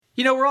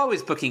We're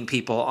always booking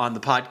people on the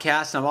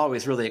podcast, and I'm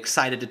always really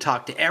excited to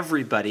talk to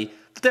everybody.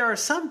 But there are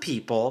some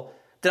people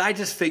that I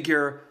just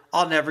figure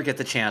I'll never get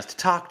the chance to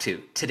talk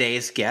to.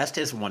 Today's guest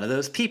is one of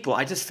those people.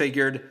 I just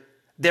figured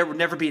there would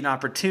never be an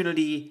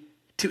opportunity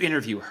to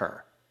interview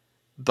her.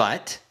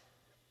 But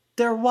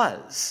there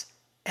was,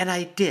 and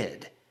I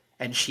did.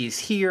 And she's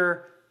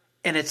here,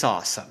 and it's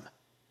awesome.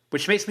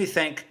 Which makes me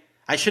think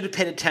I should have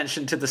paid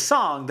attention to the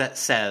song that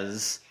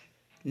says,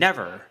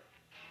 never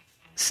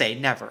say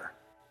never.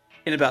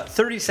 In about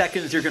 30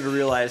 seconds, you're going to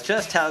realize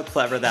just how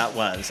clever that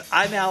was.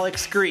 I'm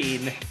Alex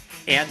Green,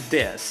 and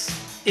this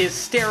is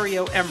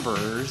Stereo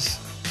Embers,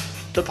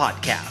 the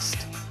podcast.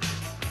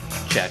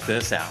 Check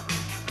this out.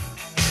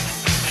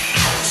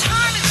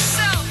 Time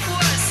itself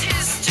was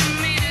his to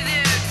me,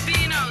 there'd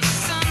be no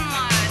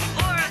sunlight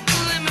or a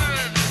glimmer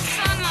of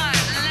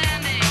sunlight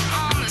landing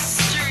on the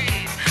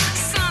street.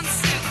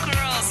 Sunsuit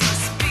girls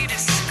must be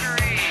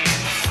discreet.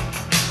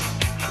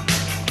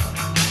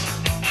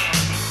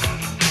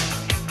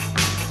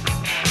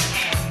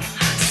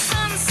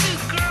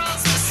 Sunsuit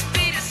girls must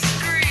be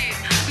discreet,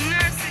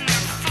 nursing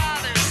their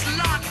fathers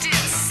locked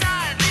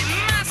inside. They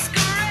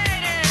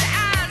masqueraded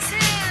as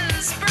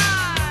his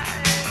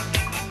bride.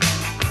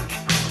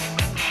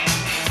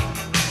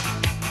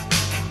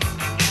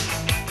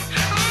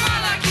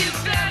 Might like you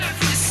better if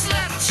we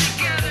slept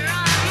together.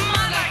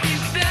 Might like you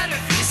better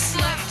if we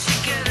slept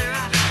together.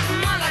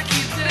 Might like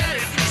you better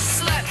if we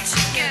slept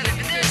together.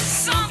 But there's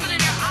something in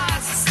your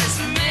eyes that says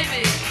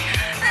maybe.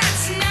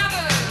 That's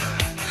never,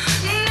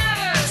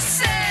 never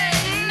say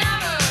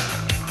never.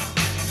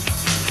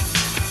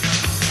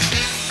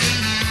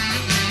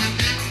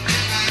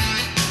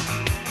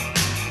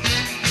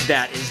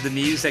 That is the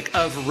music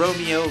of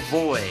Romeo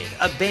Void,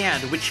 a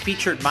band which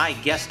featured my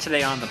guest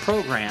today on the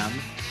program,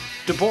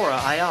 Debora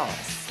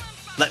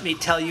Iyall. Let me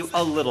tell you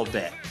a little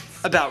bit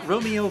about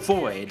Romeo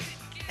Void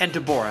and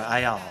Debora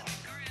Iyall.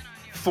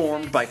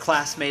 Formed by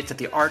classmates at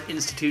the Art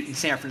Institute in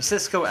San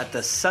Francisco at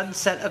the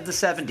sunset of the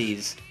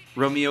 70s,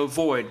 Romeo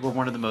Void were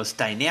one of the most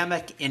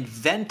dynamic,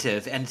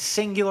 inventive, and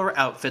singular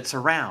outfits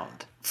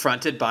around.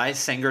 Fronted by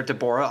singer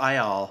Debora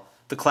Iyall,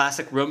 the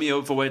classic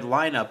Romeo Void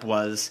lineup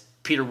was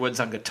Peter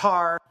Woods on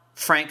guitar,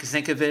 Frank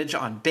Zinkovich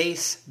on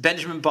bass,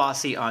 Benjamin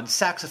Bossi on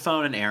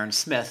saxophone, and Aaron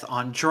Smith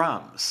on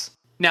drums.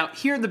 Now,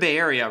 here in the Bay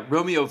Area,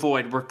 Romeo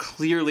Void were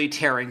clearly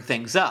tearing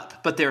things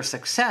up, but their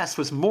success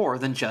was more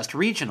than just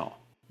regional.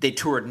 They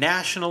toured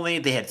nationally,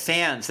 they had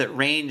fans that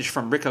ranged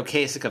from Rick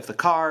Ocasek of the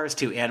Cars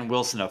to Ann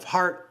Wilson of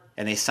Heart,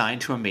 and they signed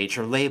to a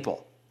major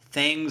label.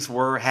 Things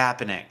were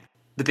happening.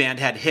 The band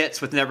had hits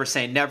with Never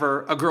Say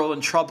Never, A Girl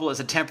in Trouble Is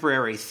a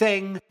Temporary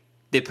Thing.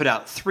 They put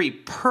out 3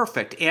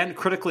 perfect and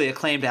critically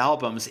acclaimed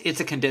albums, It's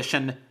a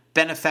Condition,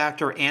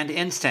 Benefactor, and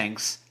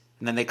Instincts,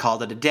 and then they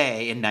called it a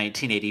day in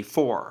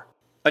 1984.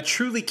 A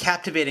truly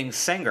captivating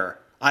singer,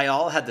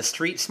 Iyall had the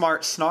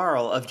street-smart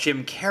snarl of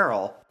Jim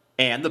Carroll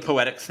and the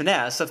poetic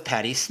finesse of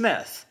Patti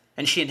Smith,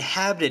 and she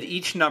inhabited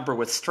each number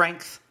with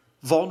strength,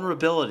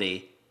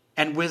 vulnerability,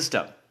 and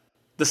wisdom.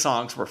 The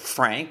songs were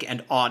frank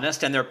and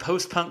honest, and their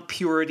post-punk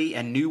purity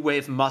and new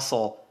wave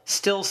muscle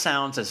still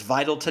sounds as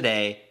vital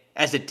today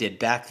as it did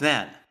back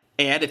then.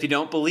 And if you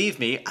don't believe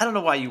me, I don't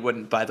know why you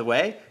wouldn't, by the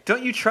way.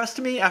 Don't you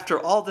trust me after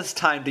all this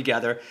time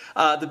together?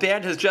 The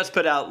band has just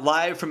put out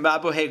Live from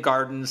Mabuhay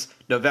Gardens,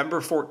 November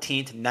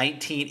 14th,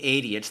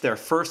 1980. It's their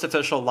first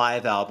official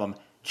live album.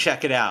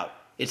 Check it out.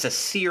 It's a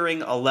searing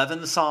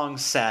 11-song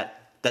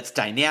set that's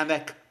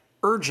dynamic,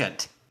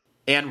 urgent,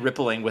 and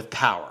rippling with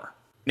power.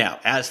 Now,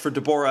 as for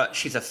Debora,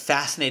 she's a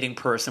fascinating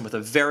person with a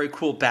very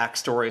cool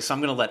backstory, so I'm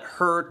going to let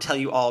her tell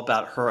you all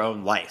about her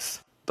own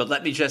life. But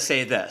let me just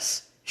say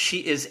this.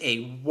 She is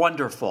a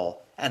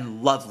wonderful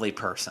and lovely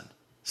person.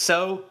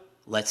 So,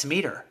 let's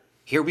meet her.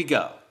 Here we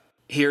go.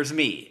 Here's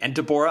me and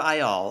Debora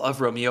Iyall of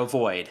Romeo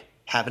Void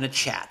having a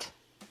chat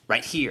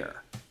right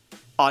here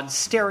on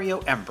Stereo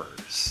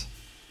Embers,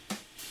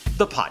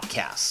 the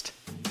podcast.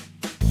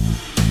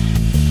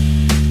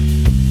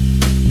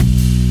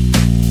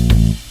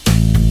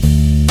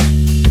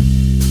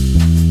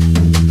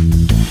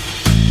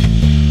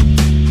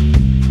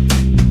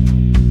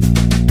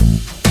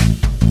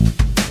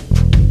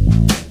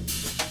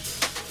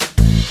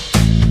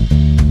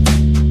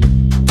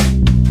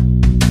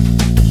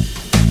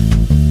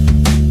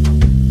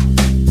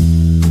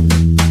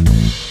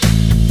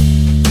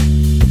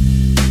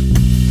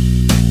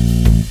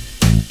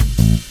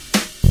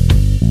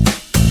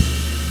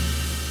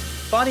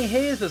 Bonnie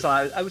Hayes was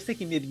on. I was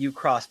thinking maybe you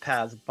crossed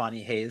paths with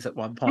Bonnie Hayes at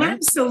one point.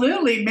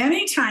 Absolutely.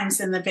 Many times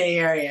in the Bay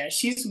Area.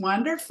 She's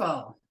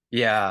wonderful.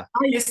 Yeah.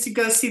 I used to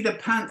go see the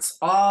Punts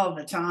all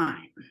the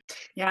time.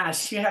 Yeah,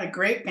 she had a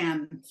great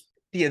band.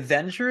 The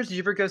Avengers? Did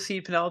you ever go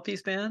see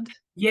Penelope's band?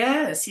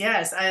 Yes.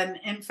 And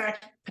in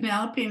fact,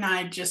 Penelope and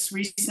I just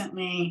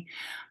recently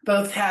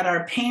both had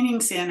our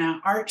paintings in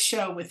an art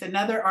show with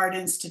another Art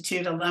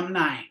Institute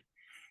alumni,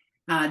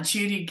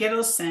 Judy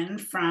Gittleson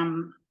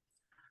from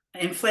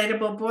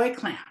Inflatable Boy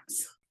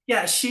Clowns.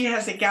 Yeah, she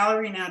has a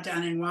gallery now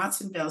down in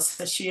Watsonville,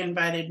 so she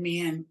invited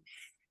me and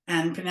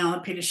and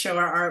Penelope to show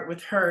our art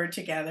with her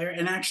together,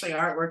 and actually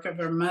artwork of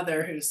her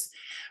mother, who's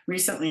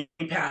recently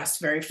passed,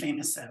 very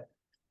famous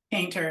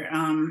painter.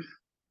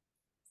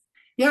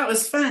 Yeah, it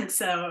was fun.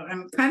 So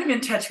I'm kind of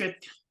in touch with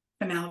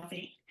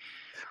Penelope.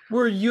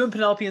 Were you and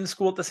Penelope in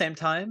school at the same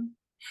time?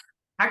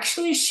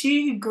 Actually,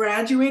 she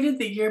graduated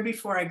the year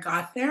before I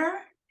got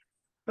there,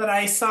 but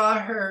I saw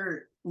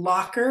her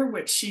locker,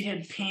 which she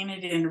had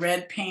painted in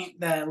red paint,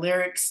 the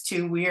lyrics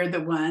to "We Are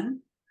the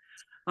One"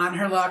 on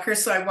her locker.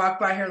 So I walk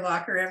by her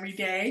locker every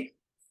day.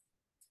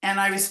 And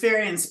I was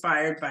very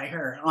inspired by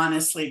her,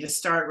 honestly, to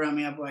start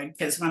Romeo Void,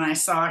 because when I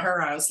saw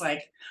her, I was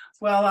like,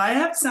 well, I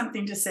have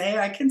something to say.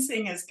 I can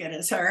sing as good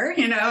as her.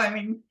 I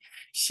mean,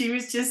 she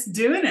was just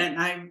doing it.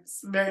 And I was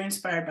very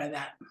inspired by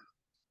that.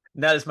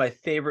 That is my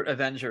favorite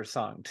Avengers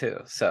song too.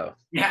 So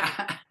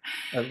Yeah.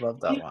 I love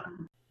that Yeah.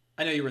 one.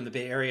 I know you were in the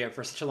Bay Area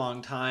for such a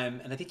long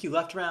time, and I think you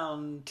left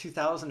around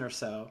 2000 or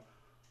so.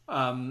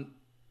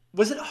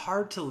 Was it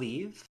hard to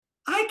leave?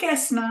 I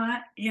guess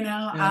not.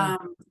 Yeah.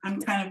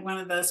 I'm kind of one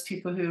of those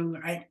people who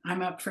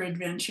I'm up for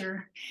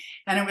adventure.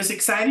 And it was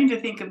exciting to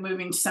think of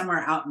moving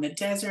somewhere out in the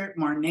desert,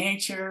 more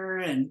nature,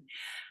 and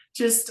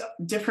just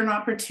different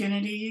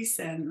opportunities.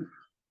 And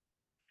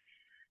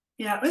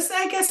yeah,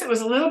 I guess it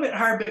was a little bit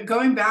hard, but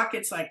going back,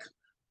 it's like,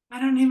 I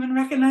don't even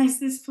recognize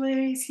this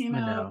place, I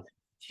know.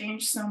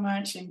 changed so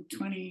much in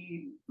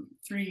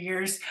 23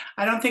 years.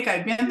 I don't think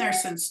I've been there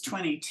since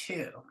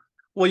 22.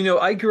 Well,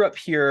 I grew up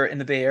here in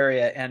the Bay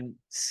Area, and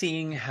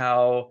seeing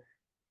how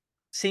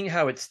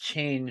it's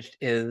changed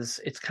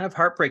it's kind of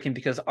heartbreaking,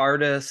 because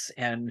artists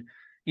and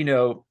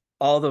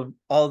all the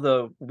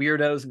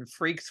weirdos and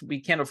freaks, we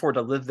can't afford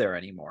to live there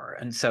anymore,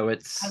 and so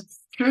it's That's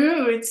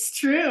true. It's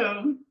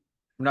true.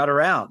 not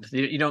around.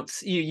 You don't.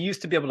 You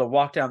used to be able to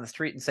walk down the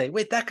street and say,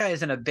 "Wait, that guy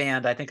is in a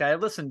band I think I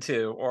listened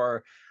to,"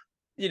 or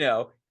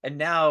and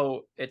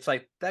now it's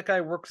like that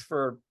guy works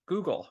for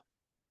Google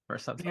or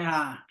something.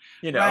 Yeah.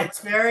 Right. It's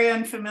very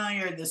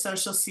unfamiliar, the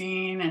social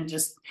scene, and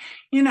just,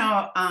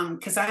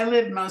 because I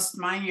lived most of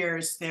my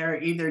years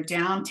there, either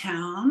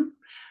downtown,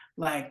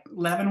 like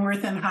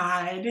Leavenworth and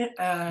Hyde,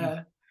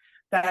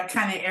 that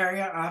kind of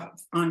area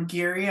off on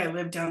Geary. I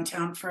lived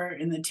downtown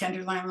in the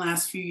Tenderloin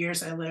last few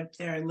years. I lived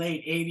there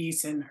late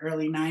 80s and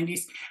early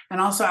 90s, and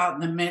also out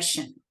in the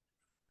Mission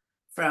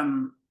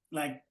from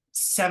like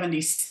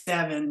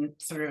 77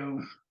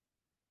 through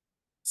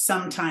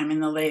sometime in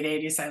the late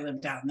 80s. I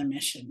lived out in the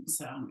Mission.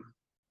 So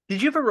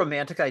did you have a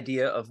romantic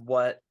idea of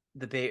what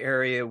the Bay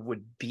Area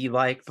would be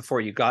like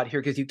before you got here?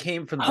 Because you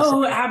came from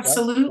the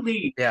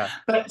absolutely. Yeah.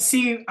 But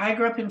see, I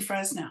grew up in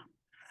Fresno,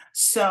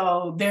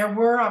 so there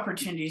were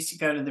opportunities to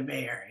go to the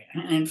Bay Area.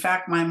 And in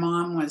fact, my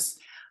mom was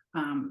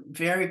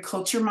very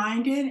culture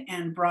minded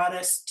and brought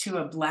us to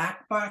a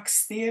black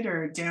box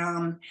theater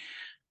down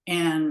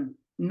in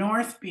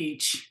North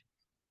Beach,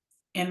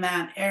 in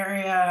that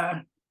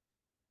area,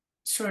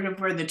 sort of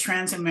where the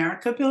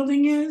Transamerica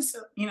building is,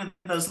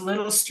 those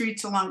little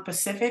streets along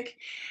Pacific.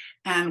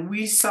 And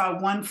we saw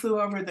One Flew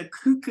Over the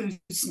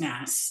Cuckoo's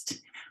Nest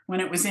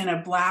when it was in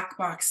a black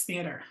box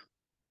theater.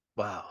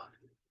 Wow.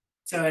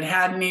 So it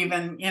hadn't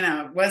even,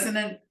 it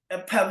wasn't a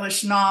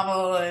published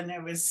novel, and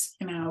it was,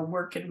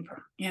 work in,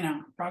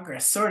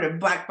 progress. Sort of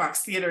black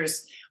box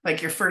theaters,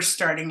 like you're first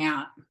starting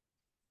out,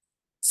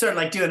 sort of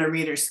like doing a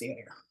reader's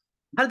theater.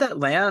 How did that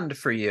land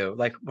for you?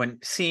 Like when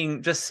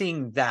seeing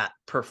that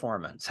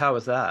performance, how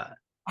was that?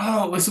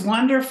 Oh, it was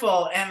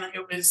wonderful. And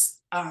it was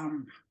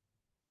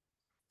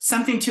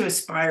something to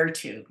aspire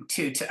to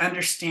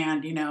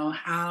understand,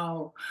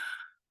 how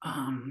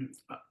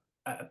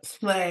a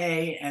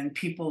play and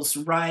people's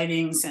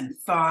writings and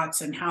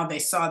thoughts and how they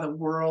saw the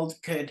world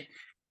could,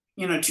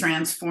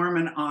 transform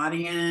an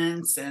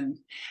audience. And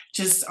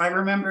just, I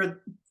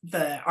remember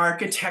the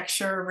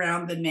architecture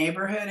around the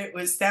neighborhood. It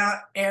was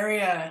that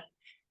area,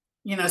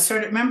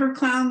 sort of, remember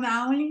Clown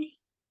Alley?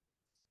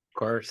 Of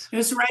course. It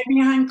was right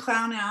behind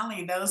Clown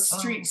Alley. Those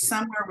streets,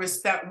 somewhere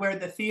was that where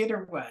the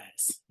theater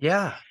was.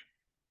 Yeah.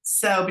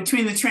 So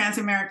between the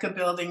Transamerica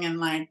building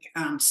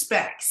and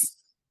Specs.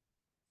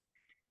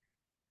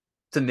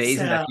 It's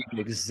amazing that you can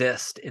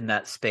exist in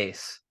that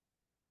space.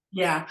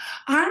 Yeah,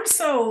 I'm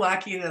so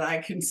lucky that I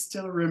can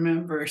still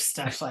remember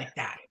stuff like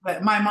that.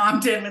 But my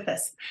mom did with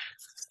us.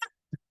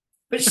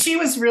 But she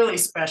was really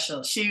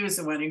special. She was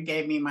the one who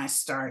gave me my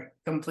start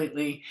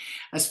completely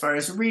as far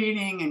as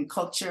reading and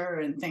culture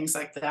and things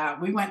like that.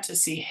 We went to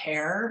see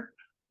Hair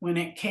when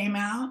it came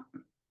out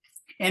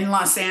in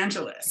Los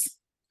Angeles.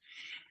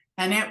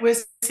 And it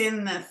was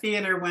in the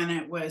theater when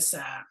it was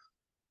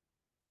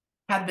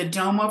had the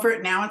dome over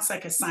it. Now it's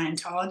like a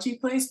Scientology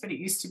place, but it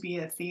used to be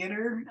a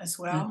theater as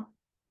well.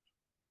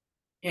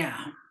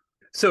 Yeah.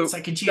 So it's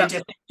like a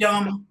geodesic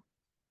dome.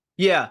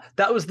 Yeah,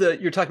 that was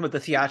you're talking about the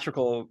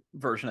theatrical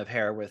version of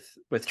Hair with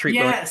Treat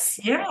Williams.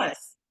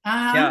 Yes.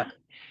 Yeah,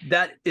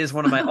 that is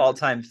one of my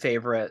all-time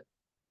favorite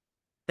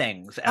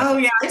things ever. Oh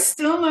yeah, I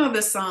still know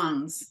the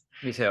songs.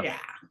 Me too.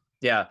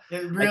 Yeah.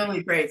 They're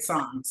really great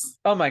songs.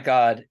 Oh my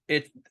God,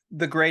 it's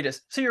the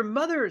greatest. So your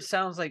mother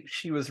sounds like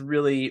she was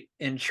really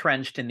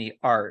entrenched in the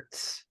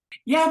arts.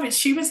 Yeah, but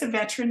she was a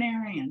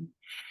veterinarian.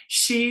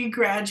 She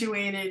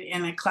graduated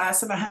in a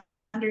class of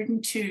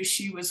 102.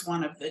 She was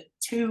one of the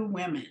 2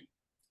 women.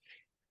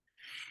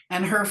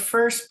 And her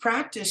first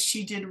practice,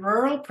 she did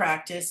rural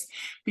practice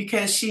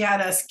because she had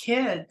us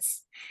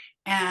kids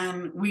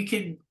and we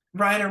could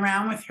ride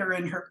around with her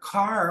in her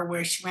car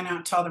where she went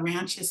out to all the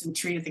ranches and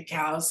treated the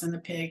cows and the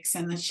pigs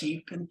and the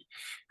sheep and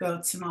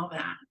goats and all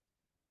that.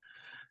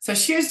 So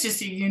she was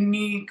just a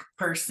unique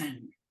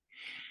person,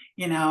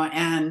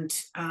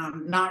 and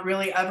not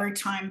really of her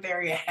time,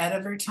 very ahead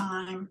of her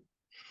time,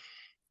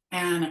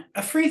 and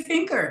a free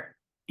thinker,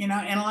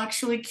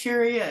 intellectually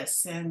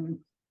curious and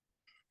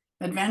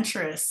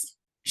adventurous.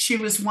 She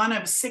was one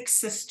of 6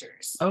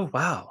 sisters. Oh,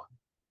 wow.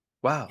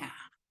 Wow. Yeah.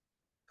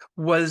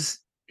 Was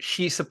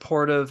she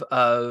supportive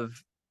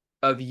of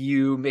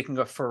you making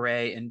a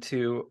foray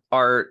into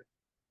art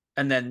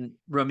and then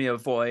Romeo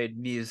Void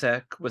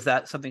music? Was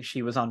that something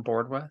she was on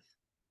board with?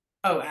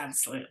 Oh,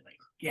 absolutely.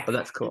 Yeah. Oh,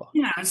 that's cool.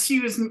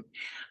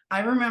 I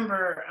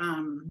remember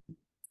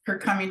her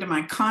coming to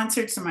my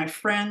concerts and my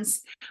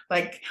friends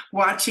like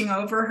watching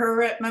over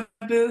her at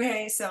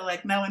Mabuhay. So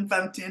like no one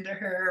bumped into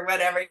her or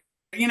whatever.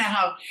 You know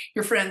how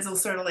your friends will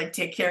sort of like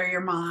take care of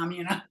your mom,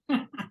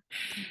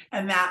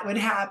 and that would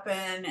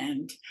happen.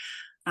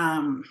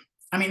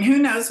 And who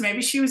knows?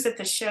 Maybe she was at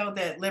the show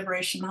that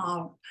Liberation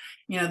Hall,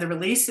 the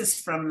releases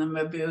from the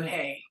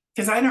Mabuhay,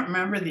 because I don't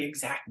remember the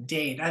exact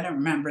date. I don't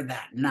remember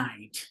that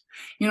night.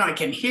 I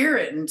can hear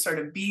it and sort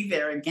of be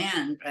there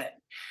again, but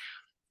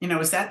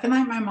was that the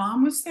night my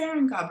mom was there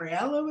and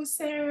Gabriella was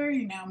there?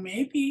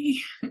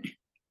 Maybe.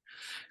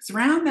 It's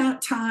around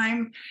that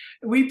time.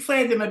 We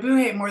played the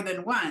Mabuhay more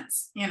than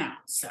once,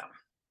 so.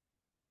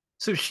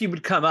 So she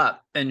would come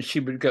up and she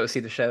would go see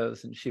the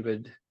shows and she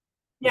would.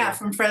 Yeah,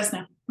 from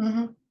Fresno.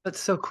 Mm-hmm. That's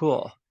so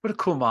cool. What a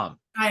cool mom.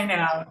 I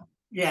know.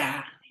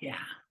 Yeah.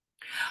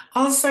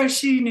 Also,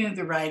 she knew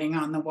the writing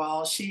on the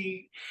wall.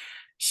 She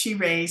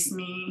raised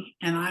me,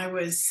 and I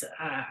was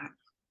a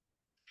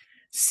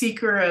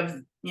seeker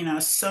of,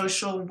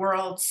 social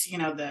worlds,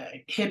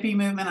 the hippie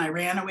movement. I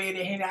ran away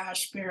to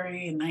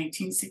Haight-Ashbury in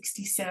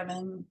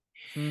 1967.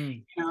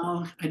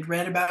 I'd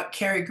read about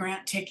Cary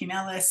Grant taking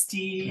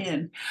LSD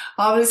and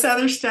all this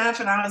other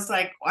stuff. And I was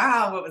like,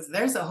 wow,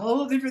 there's a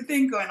whole different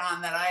thing going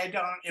on that I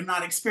am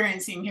not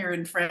experiencing here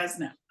in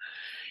Fresno,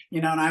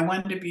 and I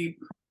wanted to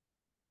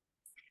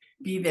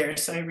be there.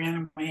 So I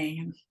ran away,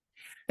 and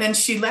then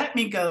she let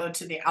me go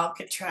to the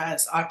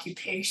Alcatraz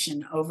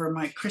occupation over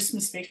my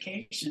Christmas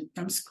vacation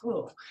from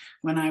school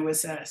when I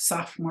was a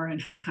sophomore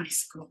in high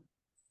school.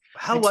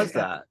 How was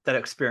that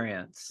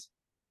experience?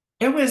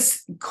 It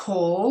was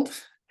cold,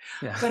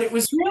 yeah, but it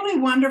was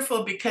really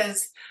wonderful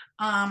because,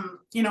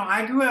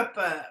 I grew up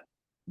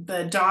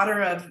the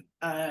daughter of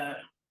a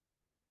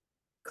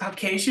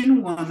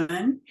Caucasian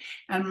woman,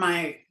 and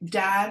my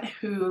dad,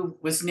 who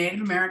was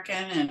Native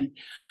American,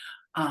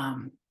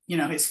 and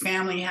his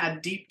family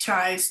had deep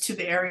ties to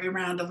the area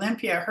around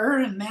Olympia. Her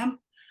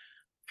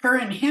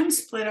and him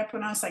split up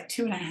when I was like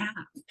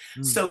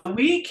 2.5. So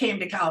we came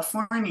to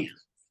California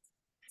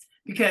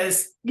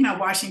because,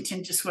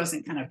 Washington just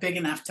wasn't kind of big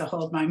enough to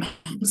hold my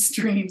mom's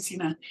dreams. She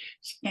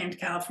came to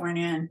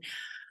California,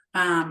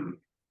 and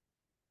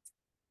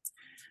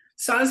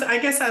so I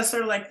guess I was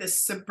sort of like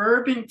this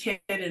suburban kid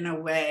in a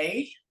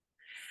way.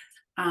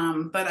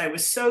 But I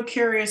was so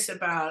curious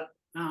about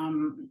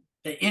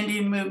the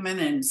Indian movement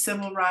and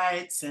civil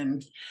rights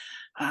and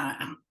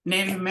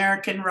Native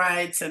American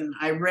rights. And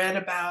I read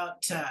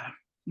about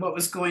what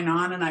was going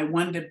on, and I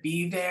wanted to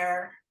be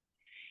there,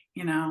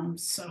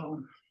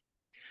 so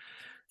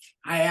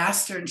I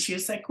asked her, and she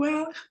was like,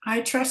 well,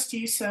 I trust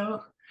you.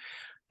 So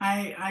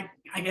I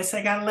guess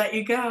I got to let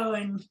you go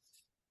and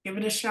give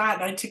it a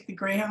shot. I took the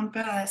Greyhound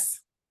bus.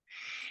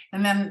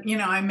 And then,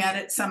 I met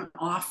at some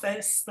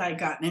office. I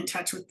got in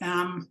touch with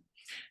them.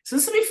 So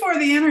this is before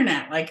the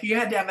internet. Like you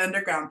had to have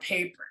underground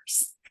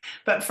papers.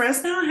 But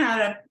Fresno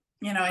had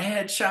a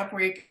head shop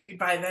where you could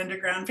buy the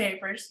underground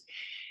papers.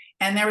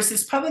 And there was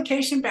this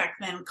publication back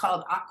then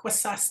called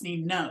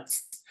Akwesasne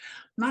Notes.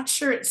 I'm not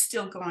sure it's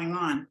still going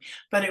on,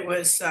 but it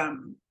was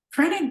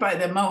printed by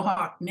the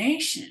Mohawk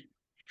Nation.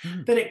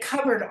 But it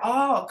covered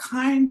all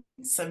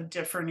kinds of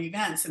different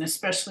events, and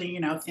especially,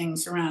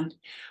 things around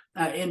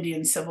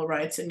Indian civil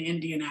rights and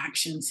Indian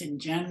actions in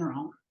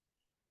general.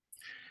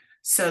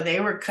 So they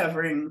were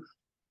covering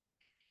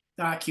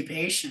the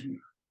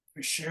occupation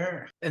for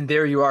sure. And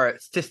there you are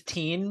at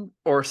 15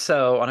 or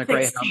so on a 16.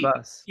 Greyhound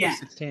bus. Yeah.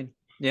 16.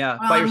 Yeah.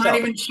 Well, by I'm yourself. not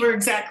even sure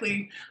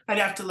exactly. I'd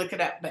have to look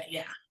it up, but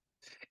yeah.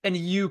 And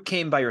you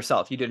came by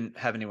yourself. You didn't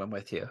have anyone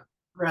with you.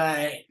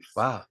 Right.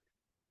 Wow.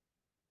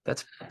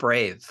 That's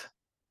brave.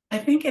 I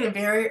think at a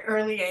very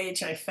early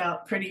age, I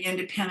felt pretty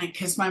independent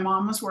because my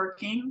mom was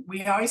working.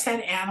 We always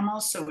had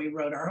animals, so we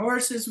rode our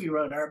horses, we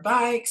rode our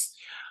bikes.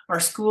 Our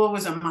school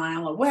was a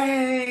mile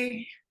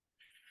away.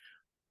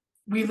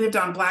 We lived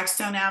on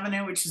Blackstone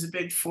Avenue, which is a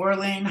big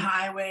 4-lane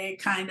highway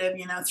kind of,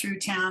 through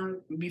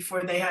town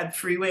before they had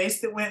freeways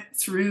that went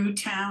through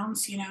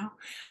towns,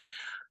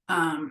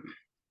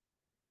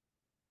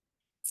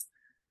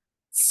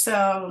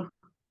 So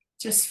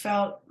just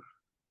felt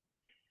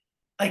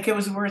like it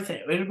was worth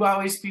it. It would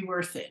always be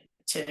worth it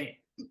to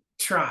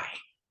try.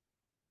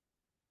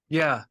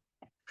 Yeah.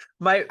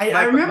 My I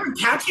my remember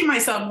catching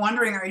myself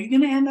wondering, are you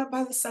going to end up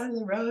by the side of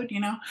the road?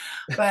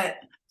 But,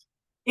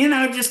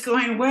 just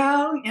going,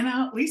 well,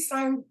 at least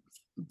I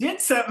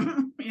did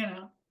something.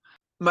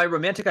 my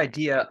romantic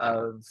idea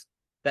of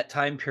that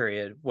time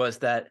period was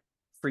that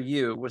for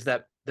you was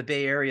that the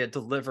Bay Area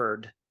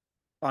delivered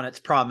on its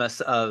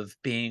promise of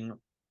being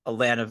a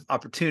land of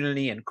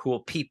opportunity and cool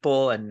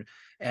people and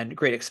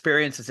great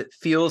experiences. It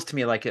feels to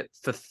me like it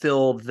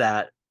fulfilled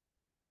that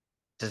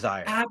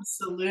desire.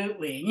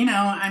 Absolutely.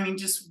 I mean,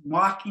 just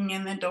walking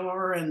in the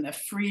door and the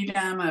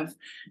freedom of,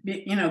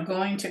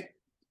 going to,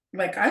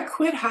 like, I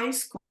quit high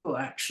school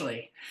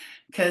actually,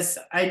 because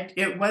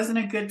it wasn't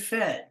a good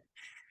fit.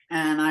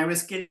 And I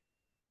was getting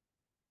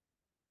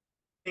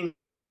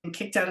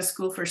kicked out of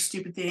school for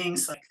stupid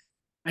things. Like,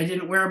 I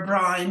didn't wear a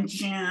bra in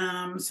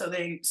gym, so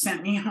they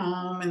sent me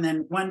home. And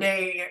then one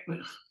day,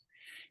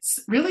 it's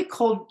really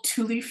cold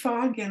tule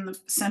fog in the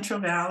Central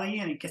Valley,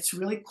 and it gets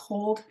really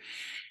cold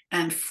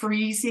and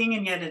freezing,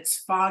 and yet it's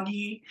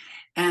foggy.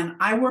 And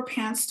I wore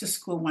pants to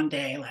school one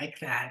day like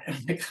that.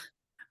 And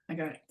I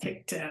got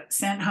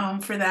sent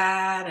home for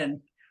that.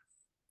 And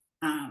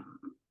um,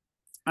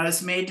 I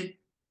was made to,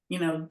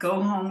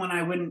 go home when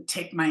I wouldn't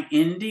take my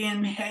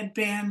Indian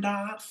headband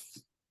off.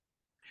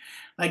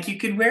 Like, you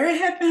could wear a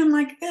headband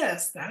like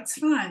this, that's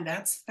fine,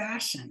 that's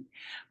fashion.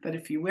 But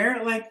if you wear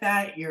it like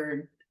that,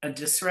 you're a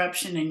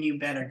disruption and you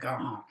better go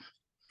home.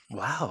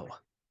 Wow.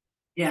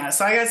 Yeah,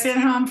 so I got sent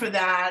home for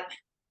that.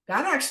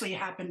 That actually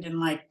happened in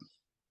like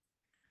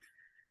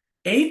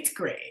 8th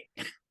grade.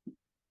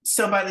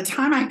 So by the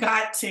time I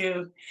got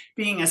to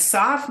being a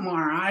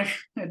sophomore, I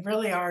had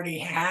really already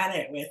had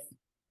it with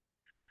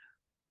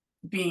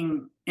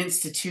being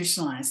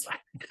institutionalized like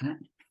that.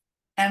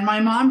 And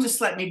my mom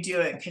just let me do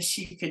it because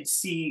she could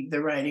see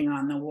the writing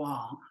on the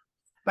wall.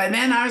 By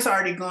then, I was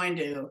already going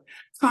to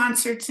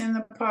concerts in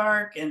the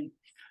park and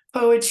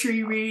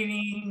poetry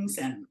readings,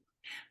 and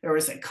there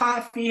was a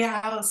coffee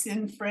house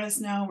in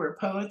Fresno where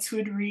poets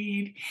would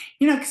read,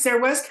 because there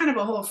was kind of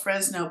a whole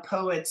Fresno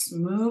poets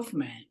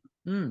movement.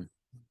 Mm.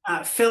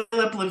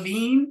 Philip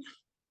Levine,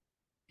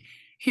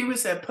 he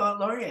was a poet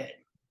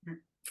laureate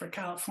for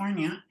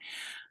California,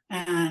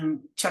 and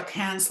Chuck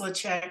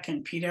Hanslacek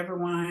and Pete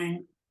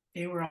Everwine,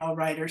 they were all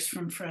writers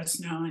from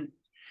Fresno. And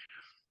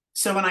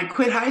so when I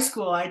quit high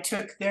school, I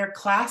took their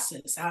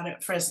classes out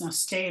at Fresno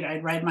State.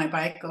 I'd ride my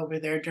bike over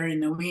there during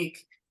the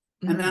week.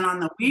 And then on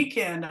the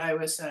weekend, I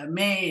was a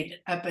maid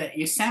up at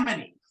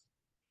Yosemite.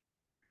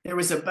 There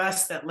was a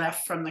bus that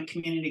left from the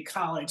community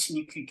college, and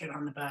you could get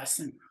on the bus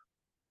and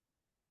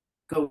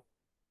go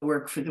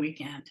work for the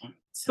weekend.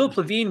 So, Philip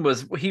Levine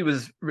was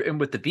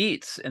with the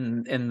Beats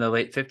in the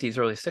late 50s,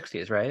 early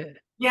 60s, right?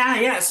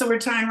 yeah. So we're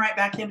tying right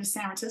back into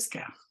San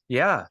Francisco.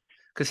 Yeah,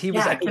 because he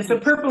was. Yeah, because the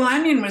Purple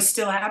Onion was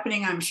still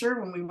happening, I'm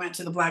sure, when we went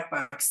to the Black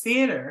Box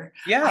Theater.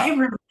 Yeah. I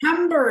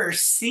remember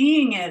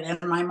seeing it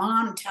and my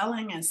mom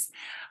telling us,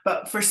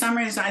 but for some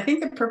reason, I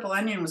think the Purple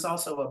Onion was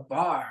also a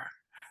bar.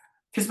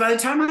 Because by the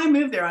time I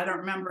moved there, I don't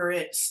remember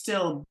it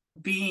still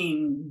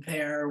being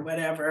there or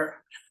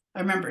whatever.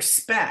 I remember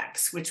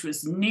Specs, which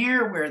was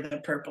near where the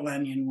Purple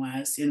Onion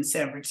was in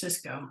San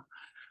Francisco,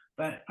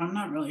 but I'm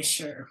not really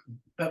sure.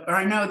 But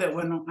I know that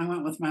when I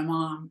went with my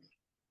mom,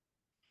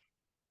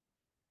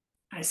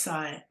 I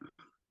saw it.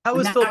 How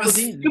was And Philip that was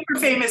Levine? super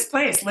famous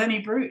place, Lenny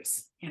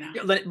Bruce, Yeah,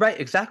 right,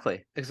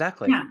 exactly.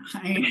 Yeah.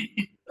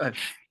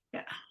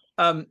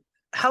 Yeah.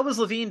 How was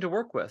Levine to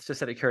work with,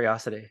 just out of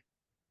curiosity?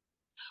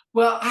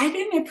 Well, I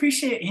didn't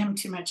appreciate him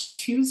too much.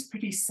 He was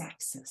pretty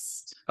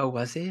sexist. Oh,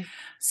 was he?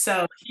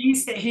 So he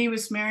said he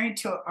was married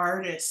to an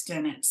artist,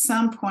 and at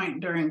some point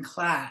during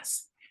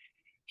class,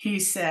 he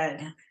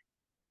said,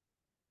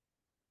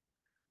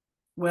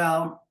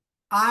 well,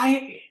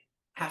 I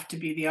have to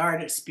be the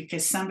artist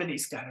because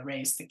somebody's got to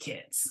raise the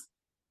kids.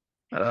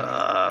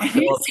 And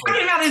he's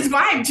talking about his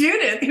wife,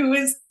 Judith, who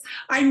was,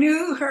 I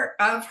knew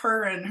of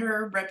her and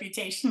her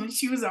reputation.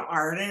 She was an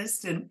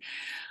artist, and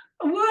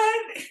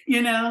what.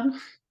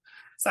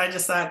 So I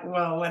just thought,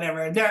 well,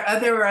 whatever.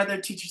 There were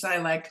other teachers I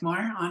liked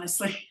more,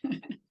 honestly.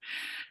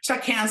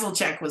 Chuck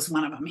Hanslacek was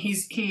one of them.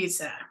 He's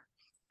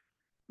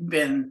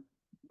been,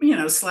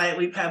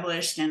 slightly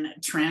published and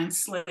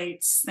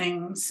translates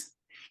things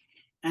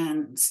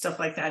and stuff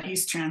like that.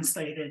 He's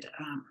translated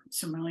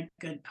some really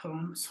good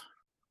poems.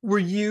 Were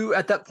you,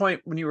 at that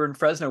point when you were in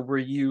Fresno, were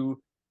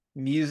you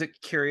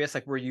music curious?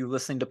 Like, were you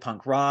listening to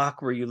punk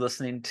rock? Were you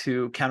listening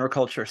to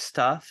counterculture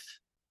stuff?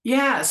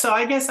 Yeah, so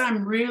I guess I'm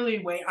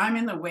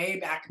in the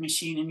Wayback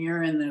Machine and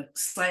you're in the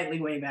slightly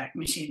Wayback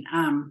Machine.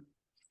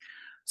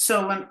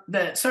 So when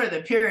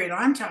the period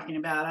I'm talking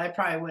about, I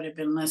probably would have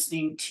been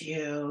listening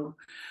to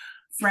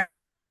Frank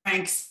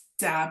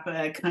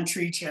Zappa,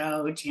 Country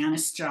Joe,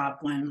 Janis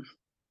Joplin.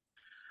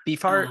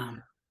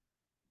 Beefheart?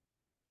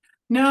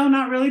 No,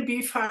 not really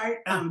Beefheart.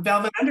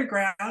 Velvet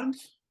Underground.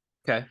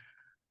 Okay.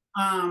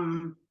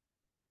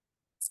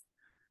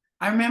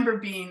 I remember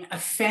being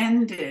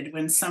offended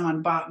when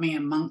someone bought me a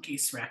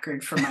Monkees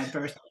record for my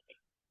birthday.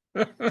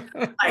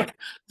 Like,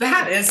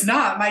 that is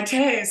not my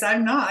taste.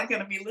 I'm not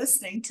going to be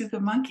listening to the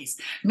Monkees.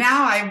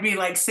 Now I'd be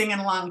like singing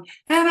along,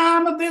 and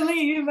I'm a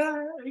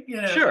believer.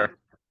 Sure.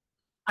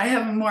 I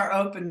have a more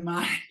open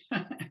mind.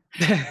 I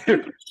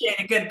appreciate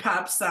a good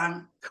pop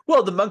song.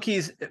 Well, the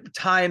Monkees,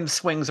 time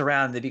swings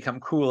around, they become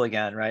cool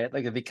again, right?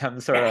 Like it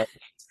becomes sort of,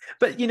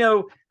 but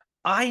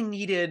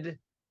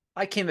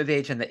I came of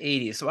age in the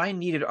 80s, so I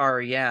needed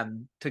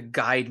REM to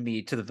guide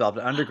me to the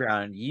Velvet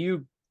Underground.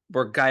 You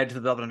were guided to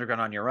the Velvet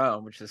Underground on your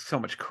own, which is so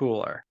much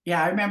cooler.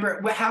 Yeah, I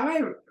remember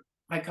how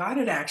I got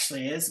it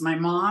actually is my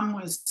mom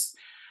was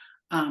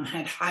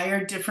had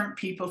hired different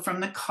people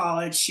from the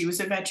college. She was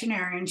a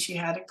veterinarian. She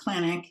had a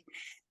clinic,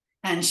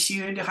 and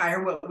she would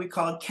hire what we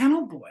called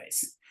kennel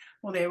boys.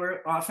 Well, they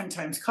were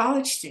oftentimes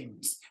college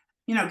students,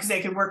 because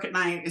they could work at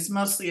night. It's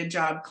mostly a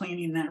job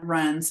cleaning that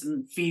runs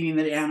and feeding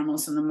the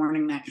animals in the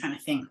morning, that kind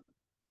of thing.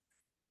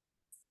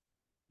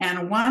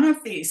 And one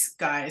of these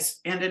guys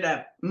ended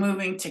up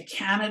moving to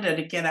Canada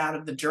to get out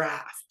of the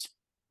draft.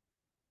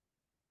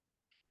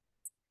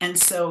 And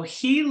so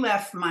he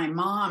left my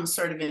mom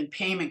sort of in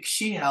payment.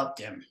 She helped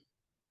him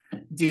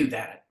do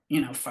that,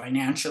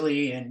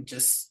 financially and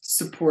just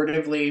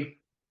supportively.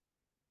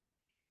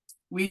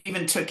 We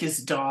even took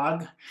his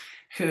dog,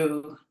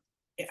 who,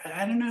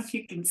 I don't know if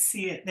you can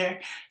see it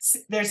there.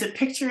 There's a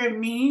picture of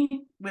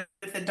me with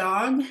the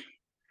dog.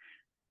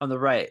 On the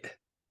right.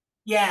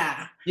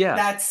 Yeah. Yeah.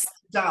 That's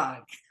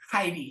dog,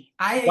 Heidi.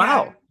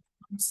 Wow. Had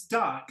his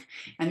dog,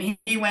 and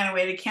he went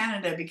away to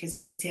Canada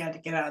because he had to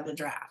get out of the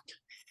draft.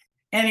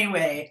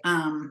 Anyway,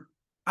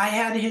 I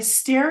had his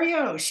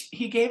stereo.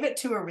 He gave it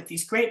to her with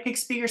these great big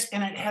speakers,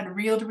 and it had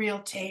reel-to-reel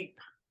tape.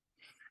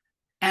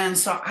 And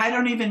so I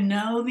don't even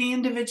know the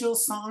individual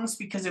songs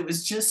because it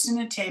was just in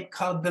a tape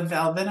called The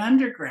Velvet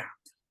Underground.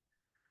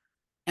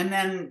 And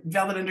then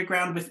Velvet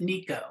Underground with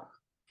Nico.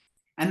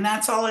 And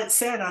that's all it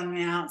said on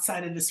the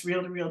outside of this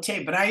reel-to-reel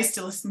tape. But I used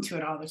to listen to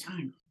it all the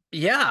time.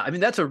 Yeah, I mean,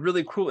 that's a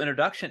really cool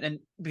introduction. And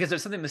because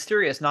there's something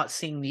mysterious not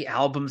seeing the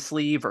album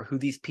sleeve or who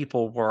these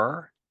people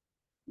were.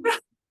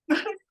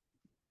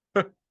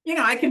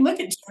 I can look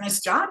at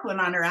Janis Joplin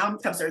on her album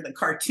covers or the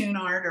cartoon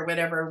art or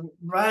whatever it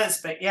was.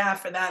 But yeah,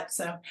 for that.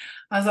 So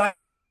I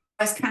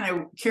was kind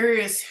of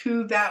curious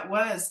who that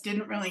was.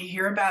 Didn't really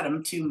hear about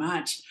him too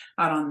much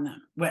out on the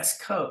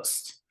West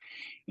Coast.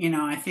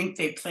 I think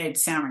they played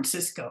San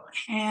Francisco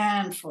a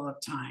handful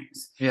of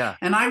times. Yeah.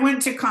 And I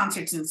went to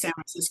concerts in San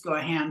Francisco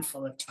a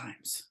handful of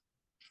times.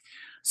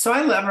 So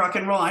I love rock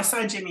and roll. I saw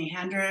Jimi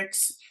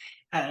Hendrix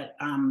at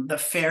the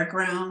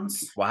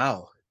fairgrounds.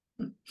 Wow.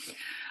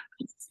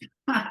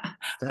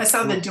 I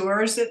saw the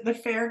Doors at the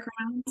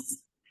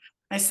fairgrounds.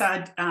 I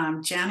saw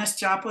Janis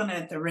Joplin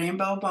at the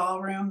Rainbow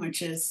Ballroom,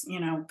 which is,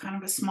 kind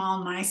of a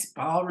small, nice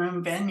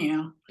ballroom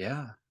venue.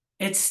 Yeah.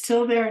 It's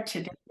still there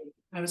today.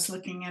 I was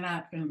looking it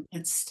up, and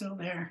it's still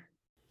there.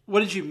 What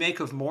did you make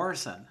of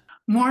Morrison?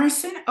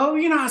 Morrison? Oh,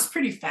 I was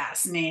pretty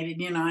fascinated.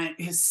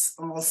 He's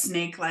all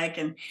snake-like,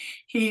 and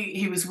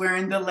he was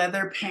wearing the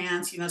leather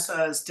pants. So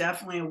I was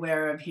definitely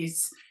aware of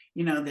he's,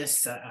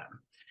 this,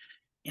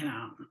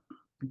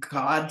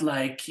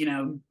 godlike,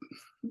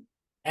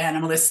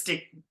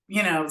 animalistic,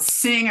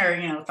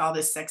 singer, with all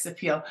this sex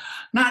appeal.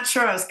 Not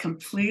sure I was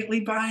completely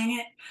buying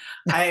it.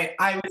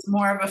 I was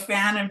more of a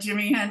fan of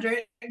Jimi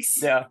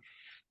Hendrix. Yeah.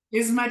 He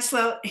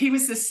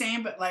was the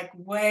same, but like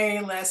way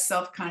less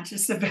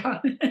self-conscious about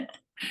it.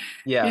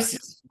 Yeah. He's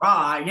just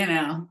raw, And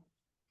yeah.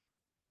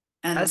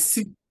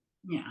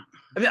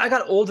 I mean, I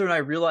got older and I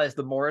realized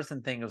the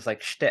Morrison thing was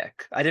like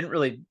shtick. I didn't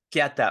really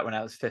get that when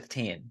I was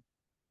 15.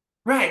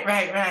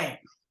 Right.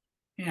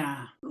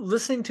 Yeah.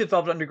 Listening to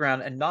Velvet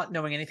Underground and not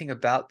knowing anything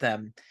about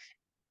them,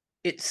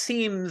 it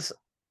seems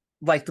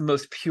like the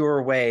most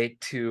pure way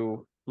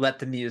to let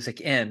the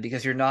music in,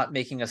 because you're not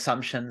making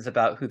assumptions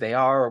about who they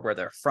are or where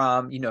they're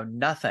from.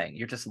 Nothing.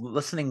 You're just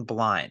listening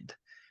blind.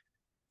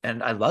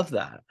 And I love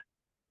that.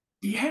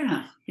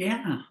 Yeah.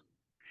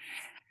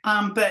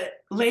 But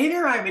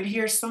later I would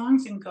hear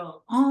songs and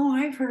go, oh,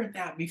 I've heard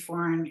that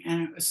before. And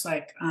it was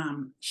like,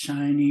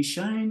 shiny,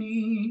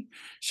 shiny,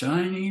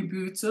 shiny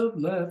boots of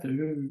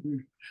leather,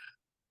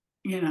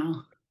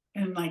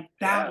 and like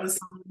that was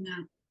on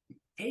that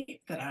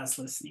tape that I was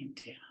listening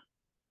to.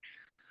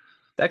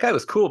 That guy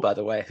was cool, by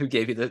the way, who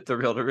gave you the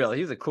reel-to-reel.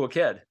 He was a cool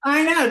kid.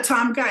 I know,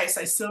 Tom Geis.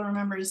 I still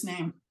remember his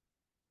name.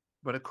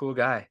 What a cool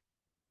guy.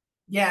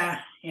 Yeah.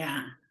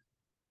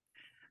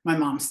 My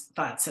mom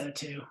thought so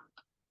too.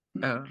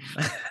 Oh.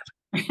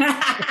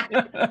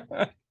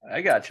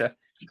 I gotcha.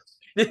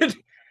 Me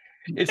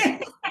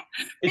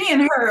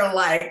and her are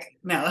like,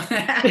 no.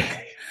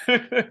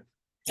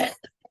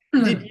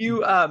 Did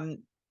you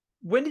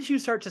when did you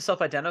start to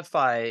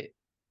self-identify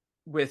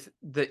with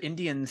the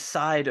Indian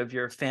side of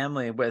your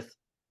family, with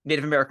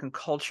Native American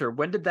culture?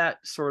 When did that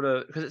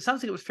because it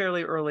sounds like it was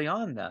fairly early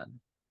on then.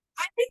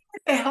 I think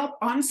with the help,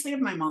 honestly, of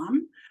my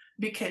mom,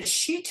 because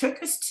she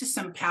took us to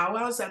some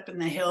powwows up in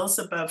the hills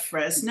above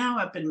Fresno,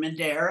 up in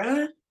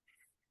Madera.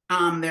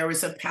 There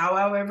was a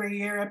powwow every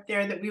year up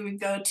there that we would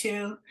go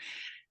to.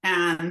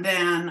 And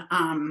then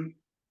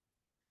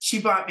she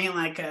bought me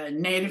like a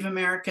Native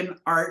American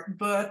art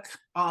book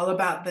all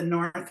about the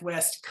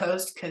Northwest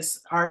Coast,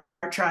 because our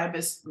tribe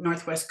is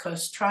Northwest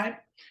Coast tribe,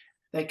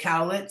 the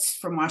Cowlitz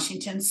from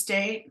Washington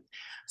State.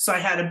 So I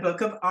had a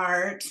book of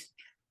art.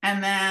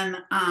 And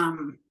then,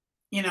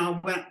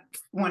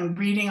 when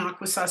reading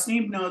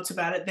Akwesasne notes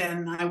about it,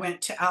 then I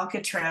went to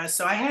Alcatraz.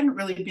 So I hadn't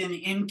really been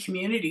in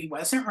community,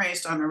 wasn't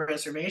raised on a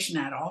reservation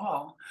at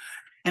all,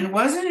 and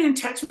wasn't in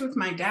touch with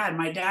my dad.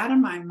 My dad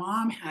and my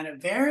mom had a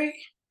very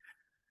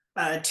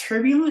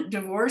turbulent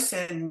divorce.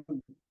 And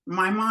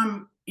my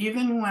mom,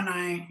 even when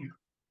I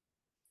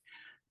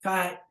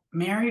got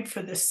married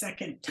for the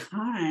second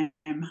time,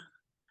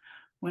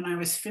 when I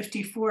was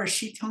 54,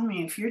 she told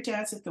me, if your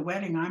dad's at the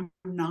wedding, I'm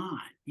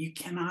not. You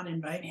cannot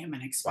invite him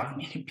and expect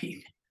me to be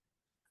there.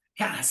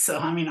 Yeah, so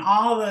I mean,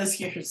 all those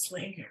years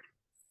later.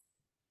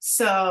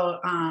 So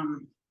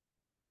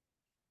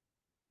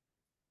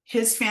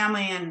his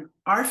family and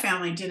our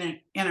family didn't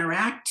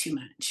interact too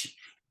much.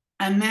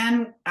 And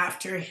then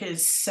after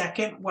his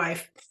second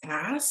wife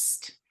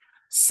passed,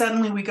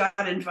 suddenly we got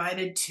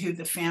invited to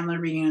the family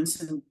reunions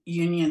and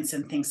unions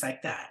and things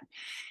like that.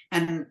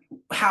 And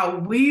how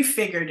we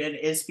figured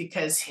it is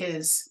because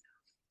his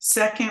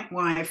second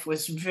wife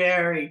was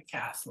very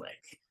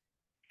Catholic,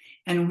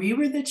 and we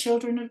were the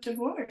children of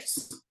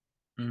divorce.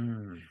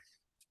 And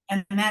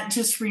that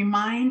just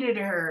reminded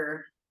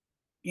her,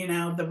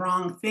 the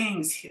wrong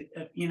things,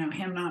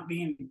 him not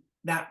being,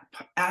 that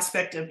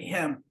aspect of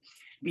him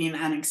being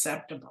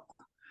unacceptable.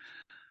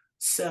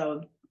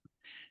 So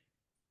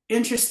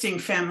interesting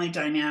family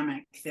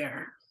dynamic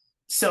there.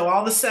 So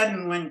all of a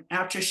sudden,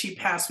 after she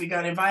passed, we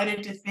got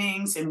invited to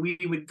things, and we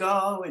would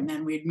go, and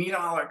then we'd meet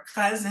all our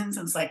cousins.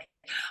 And it's like,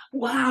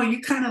 wow,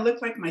 you kind of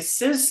look like my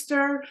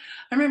sister.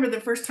 I remember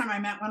the first time I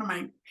met one of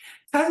my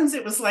cousins,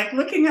 it was like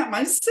looking at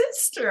my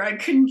sister. I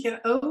couldn't get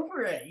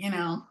over it,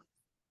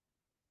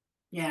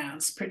 Yeah,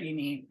 it's pretty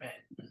neat.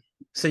 But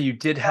so you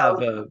did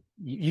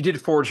you did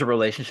forge a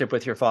relationship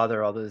with your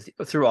father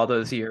through all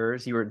those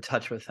years. You were in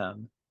touch with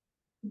him.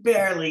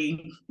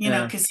 Barely,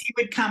 because he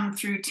would come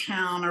through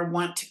town or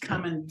want to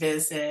come and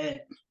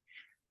visit.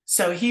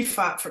 So he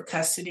fought for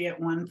custody at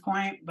one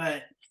point,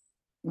 but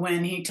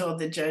when he told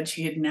the judge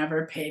he had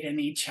never paid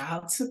any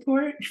child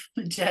support,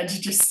 the judge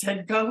just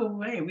said, go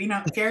away. We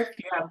don't care if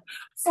you have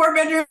a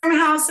 4-bedroom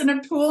house and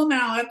a pool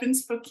now up in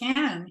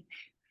Spokane.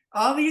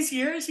 All these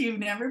years, you've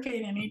never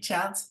paid any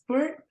child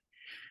support?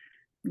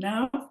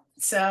 No?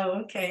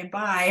 So, okay,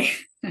 bye.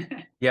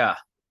 Yeah.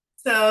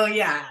 So,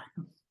 yeah.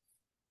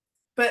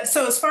 But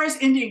so as far as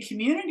Indian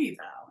community,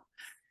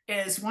 though,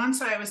 is once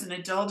I was an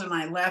adult and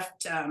I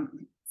left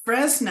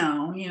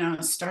Fresno,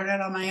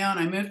 started on my own,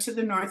 I moved to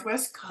the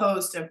Northwest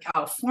Coast of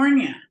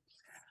California,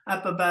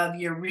 up above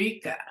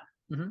Eureka.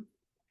 Mm-hmm.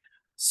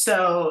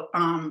 So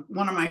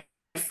one of my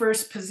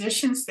first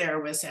positions there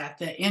was at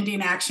the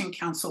Indian Action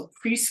Council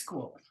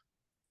preschool.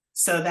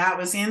 So that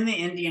was in the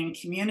Indian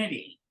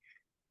community.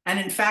 And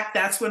in fact,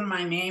 that's when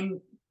my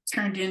name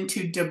turned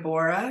into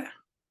Debora,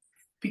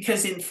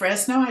 because in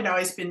Fresno, I'd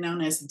always been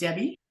known as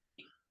Debbie.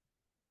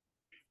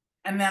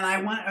 And then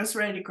I was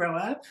ready to grow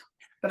up,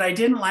 but I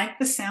didn't like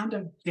the sound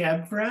of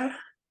Deborah.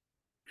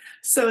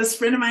 So this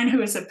friend of mine who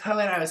was a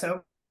poet, I was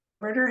over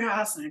at her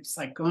house, and I was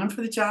like going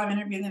for the job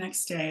interview the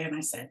next day. And I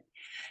said,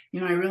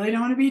 I really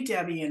don't want to be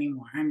Debbie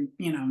anymore. I'm,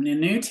 in a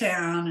new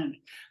town and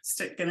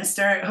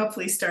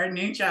hopefully start a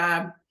new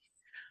job.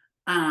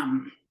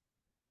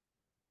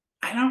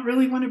 I don't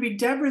really want to be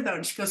Deborah, though.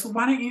 And she goes, well,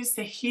 why don't you use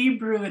the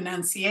Hebrew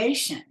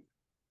enunciation?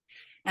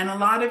 And a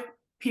lot of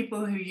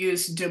people who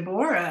use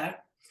Debora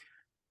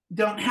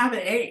don't have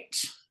an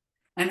H.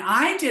 And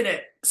I did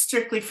it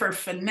strictly for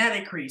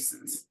phonetic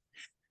reasons,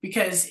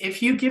 because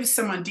if you give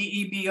someone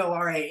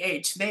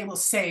Deborah, they will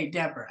say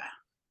Deborah.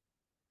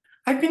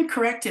 I've been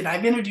corrected.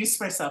 I've introduced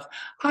myself.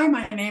 Hi,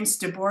 my name's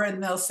Debora.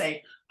 And they'll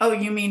say, oh,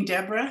 you mean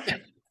Deborah?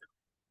 I'm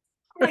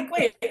like,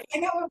 wait, I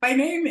know what my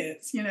name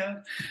is,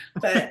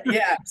 But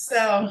yeah,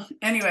 so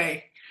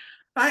anyway,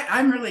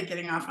 I'm really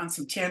getting off on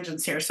some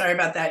tangents here. Sorry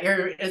about that.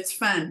 It's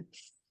fun.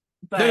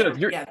 But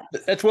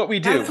that's what we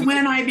do. That's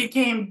when I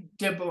became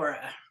Debora.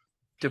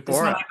 Debora. That's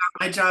when I got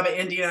my job at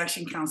Indian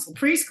Action Council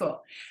preschool.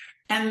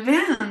 And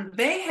then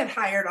they had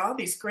hired all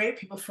these great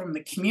people from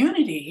the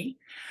community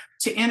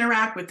to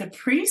interact with the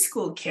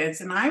preschool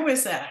kids. And I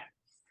was a,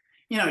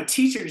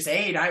 teacher's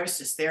aide. I was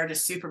just there to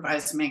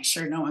supervise and make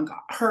sure no one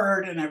got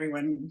hurt, and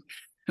everyone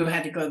who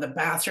had to go to the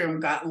bathroom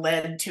got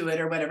led to it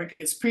or whatever,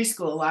 because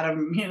preschool, a lot of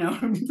them,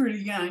 are pretty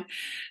young.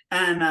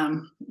 And,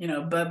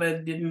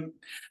 Bubba didn't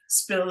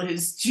spill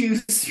his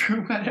juice or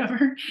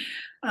whatever.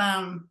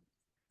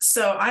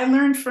 So I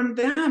learned from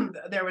them.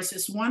 There was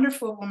this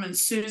wonderful woman,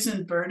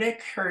 Susan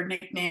Burdick. Her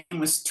nickname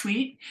was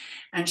Tweet,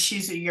 and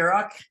she's a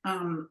Yurok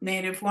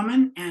native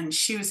woman, and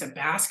she was a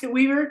basket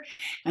weaver.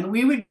 And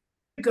we would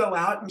go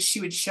out and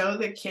she would show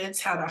the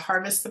kids how to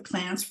harvest the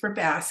plants for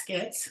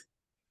baskets.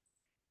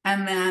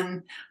 And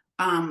then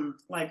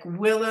like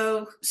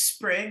willow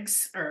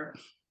sprigs or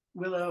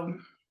willow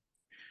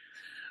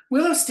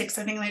sticks.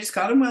 I think they just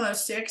call them willow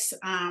sticks.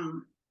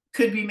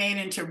 Could be made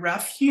into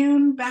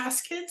rough-hewn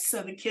baskets.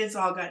 So the kids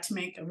all got to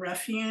make a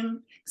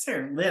rough-hewn, because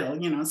they're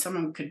little, some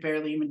of them could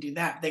barely even do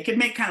that. They could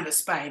make kind of a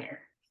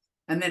spider.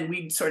 And then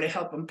we'd sort of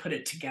help them put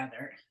it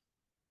together.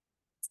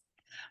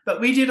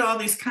 But we did all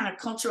these kind of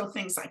cultural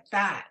things like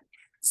that.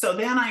 So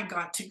then I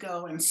got to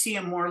go and see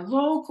a more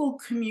local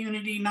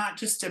community, not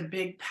just a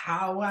big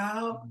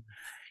powwow,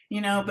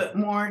 but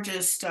more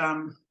just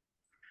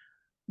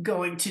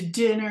going to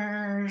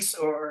dinners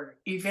or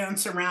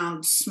events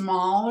around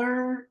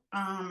smaller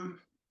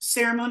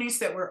ceremonies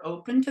that were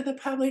open to the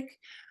public,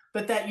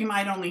 but that you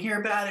might only hear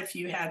about if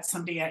you had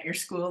somebody at your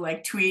school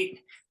like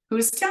Tweet who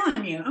was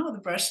telling you, oh, the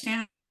brush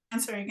dance,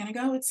 are you going to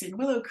go? It's in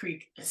Willow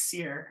Creek this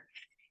year.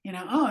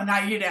 Oh,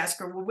 now you'd ask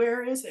her, well,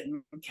 where is it?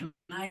 And can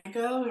I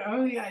go?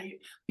 Oh, yeah.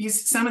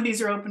 Some of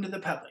these are open to the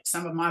public.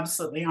 Some of them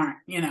absolutely aren't.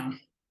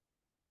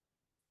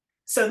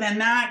 So then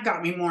that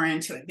got me more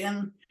into it.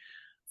 Then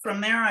from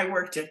there, I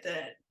worked at the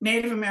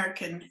Native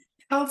American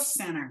Health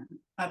Center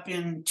up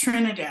in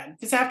Trinidad.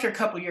 Because after a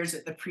couple years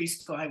at the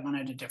preschool, I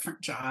wanted a different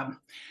job.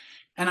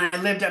 And I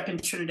lived up in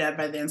Trinidad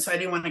by then, so I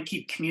didn't want to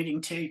keep commuting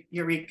to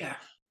Eureka.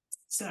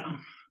 So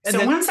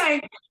once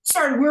I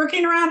started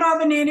working around all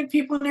the Native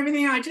people and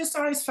everything, I just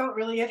always felt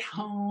really at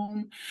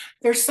home.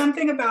 There's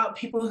something about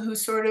people who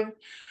sort of,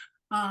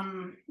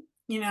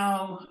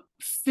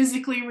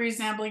 physically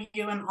resemble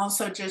you, and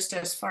also just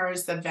as far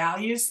as the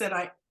values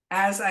that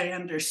as I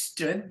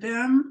understood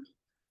them,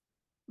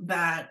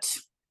 that,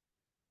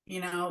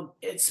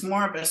 it's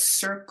more of a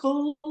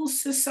circle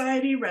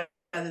society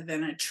rather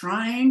than a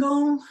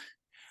triangle.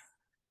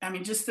 I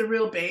mean, just the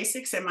real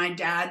basics. And my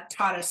dad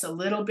taught us a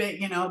little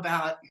bit,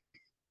 about,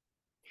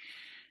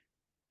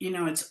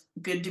 it's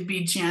good to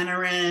be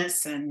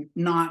generous and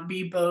not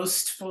be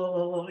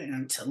boastful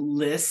and to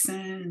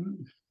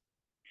listen,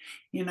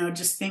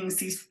 just things,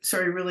 these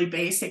sort of really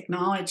basic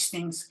knowledge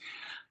things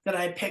that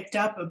I picked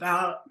up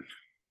about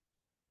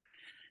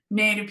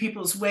Native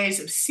people's ways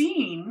of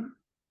seeing.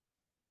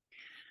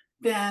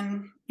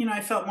 Then,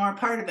 I felt more a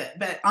part of it.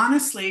 But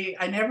honestly,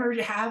 I never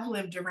have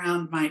lived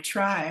around my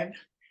tribe,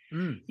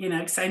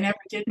 because I never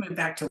did move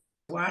back to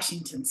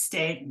Washington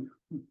State. And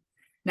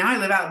now I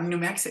live out in New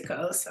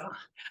Mexico. So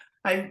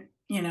I,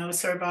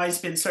 sort of always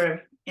been sort of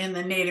in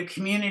the Native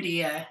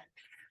community, a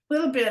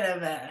little bit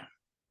of a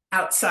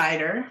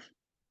outsider.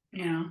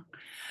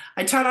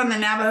 I taught on the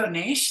Navajo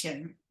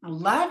Nation. I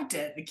loved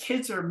it. The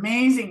kids are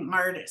amazing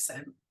artists.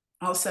 I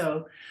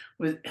also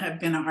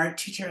have been an art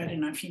teacher. I don't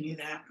know if you knew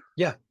that.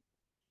 Yeah.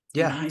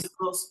 In high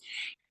schools.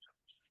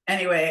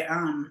 Anyway,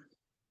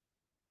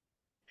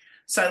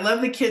 so I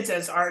love the kids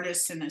as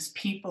artists and as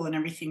people and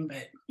everything,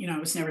 but I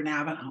was never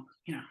Navajo,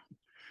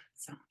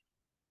 so.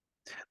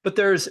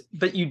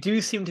 But you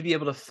do seem to be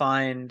able to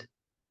find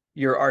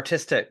your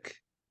artistic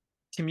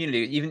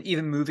community,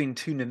 even moving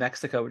to New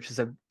Mexico, which is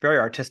a very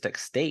artistic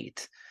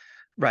state,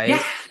 right?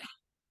 Yeah.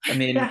 I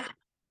mean,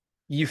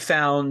 you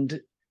found,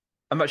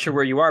 I'm not sure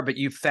where you are, but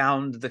you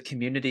found the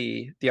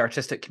community, the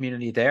artistic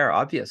community there,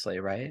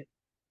 obviously, right?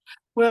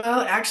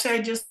 Well, actually,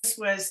 I just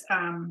was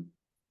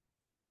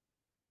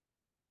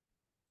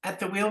at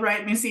the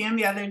Wheelwright Museum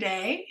the other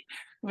day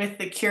with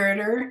the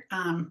curator,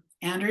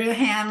 Andrea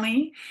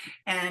Hanley,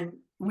 and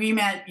we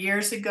met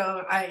years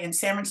ago. In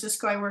San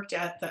Francisco, I worked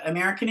at the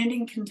American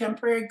Indian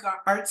Contemporary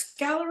Arts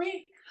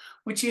Gallery,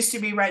 which used to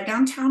be right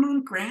downtown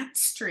on Grant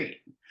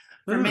Street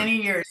for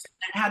many years.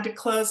 It had to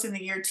close in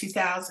the year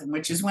 2000,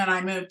 which is when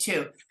I moved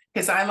to,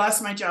 because I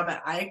lost my job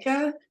at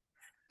ICA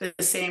at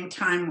the same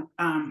time.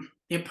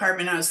 The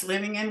apartment I was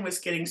living in was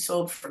getting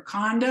sold for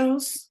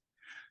condos.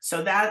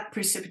 So that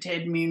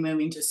precipitated me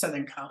moving to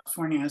Southern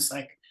California. I was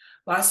like,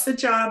 lost the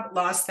job,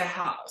 lost the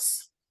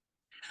house.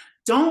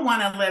 Don't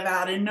want to live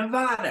out in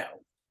Nevada,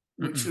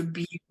 which would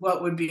be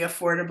what would be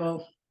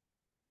affordable,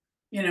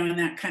 in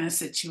that kind of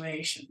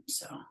situation.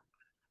 So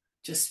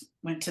just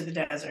went to the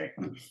desert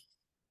and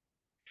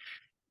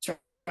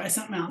try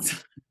something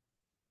else.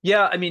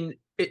 Yeah, I mean,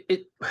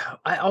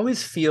 I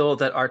always feel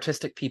that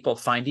artistic people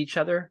find each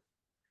other.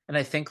 And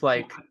I think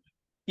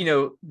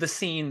the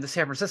scene, the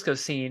San Francisco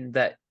scene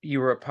that you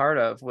were a part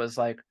of was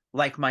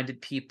like-minded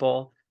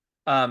people.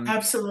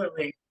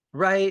 Absolutely.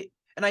 Right.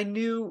 And I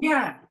knew,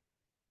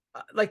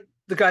 like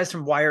the guys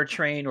from Wire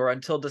Train or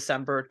Until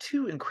December,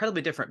 two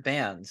incredibly different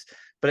bands,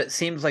 but it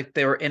seems like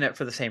they were in it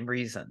for the same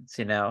reasons,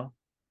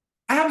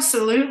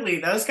 Absolutely.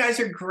 Those guys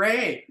are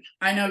great.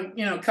 I know,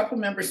 a couple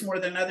members more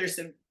than others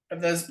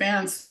of those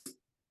bands.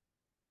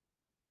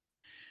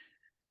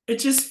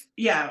 It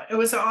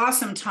was an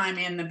awesome time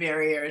in the Bay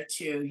Area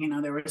too.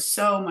 There was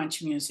so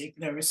much music,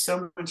 there was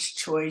so much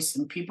choice,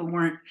 and people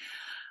weren't,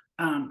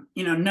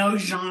 no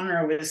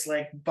genre was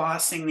like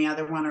bossing the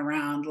other one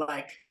around.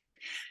 Like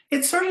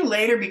it sort of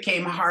later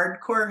became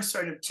hardcore,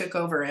 sort of took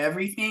over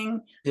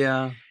everything.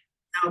 Yeah.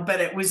 But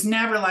it was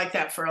never like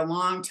that for a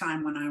long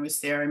time when I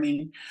was there. I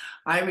mean,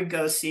 I would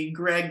go see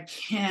Greg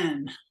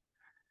Kinn,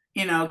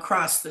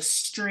 across the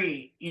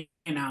street,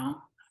 and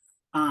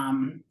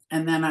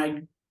then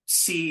I'd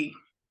see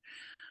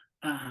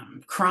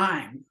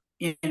crime,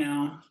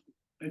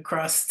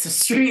 across the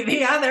street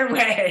the other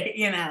way,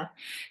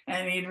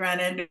 and he'd run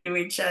into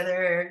each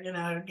other,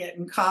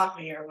 getting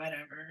coffee or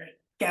whatever at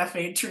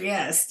Cafe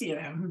Trieste.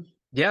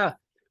 Yeah.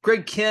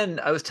 Greg Kihn,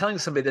 I was telling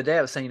somebody the day,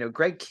 I was saying,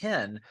 Greg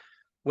Kihn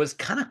was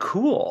kind of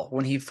cool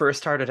when he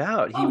first started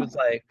out. He was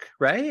like,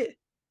 right?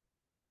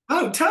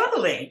 Oh,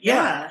 totally.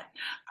 Yeah.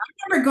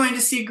 I remember going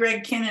to see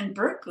Greg Kihn in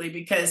Berkeley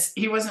because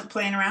he wasn't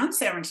playing around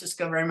San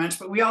Francisco very much,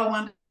 but we all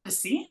wanted to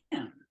see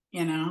him,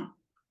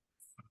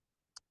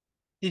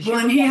 Well,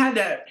 and he had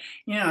a,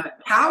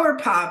 power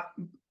pop,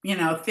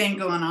 thing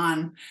going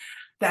on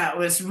that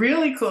was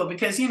really cool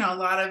because, a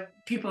lot of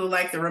people who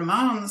like the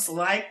Ramones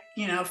like,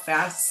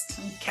 fast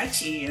and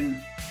catchy.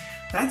 And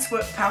that's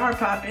what power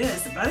pop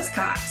is, the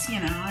Buzzcocks,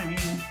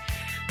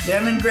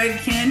 them and Greg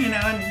Kihn,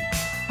 and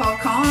Paul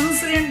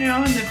Collins, and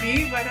the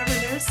beat, whatever,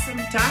 there's some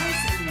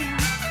ties in there.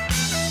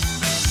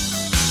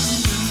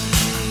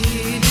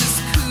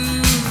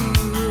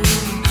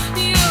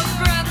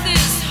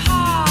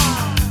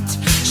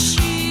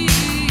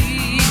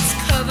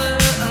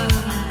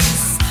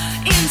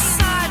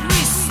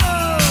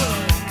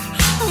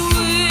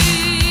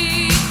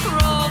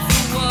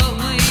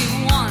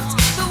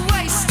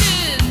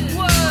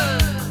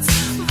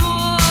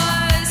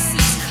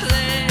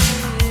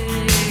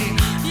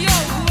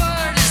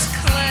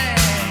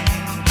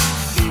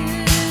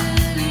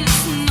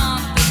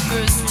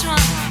 First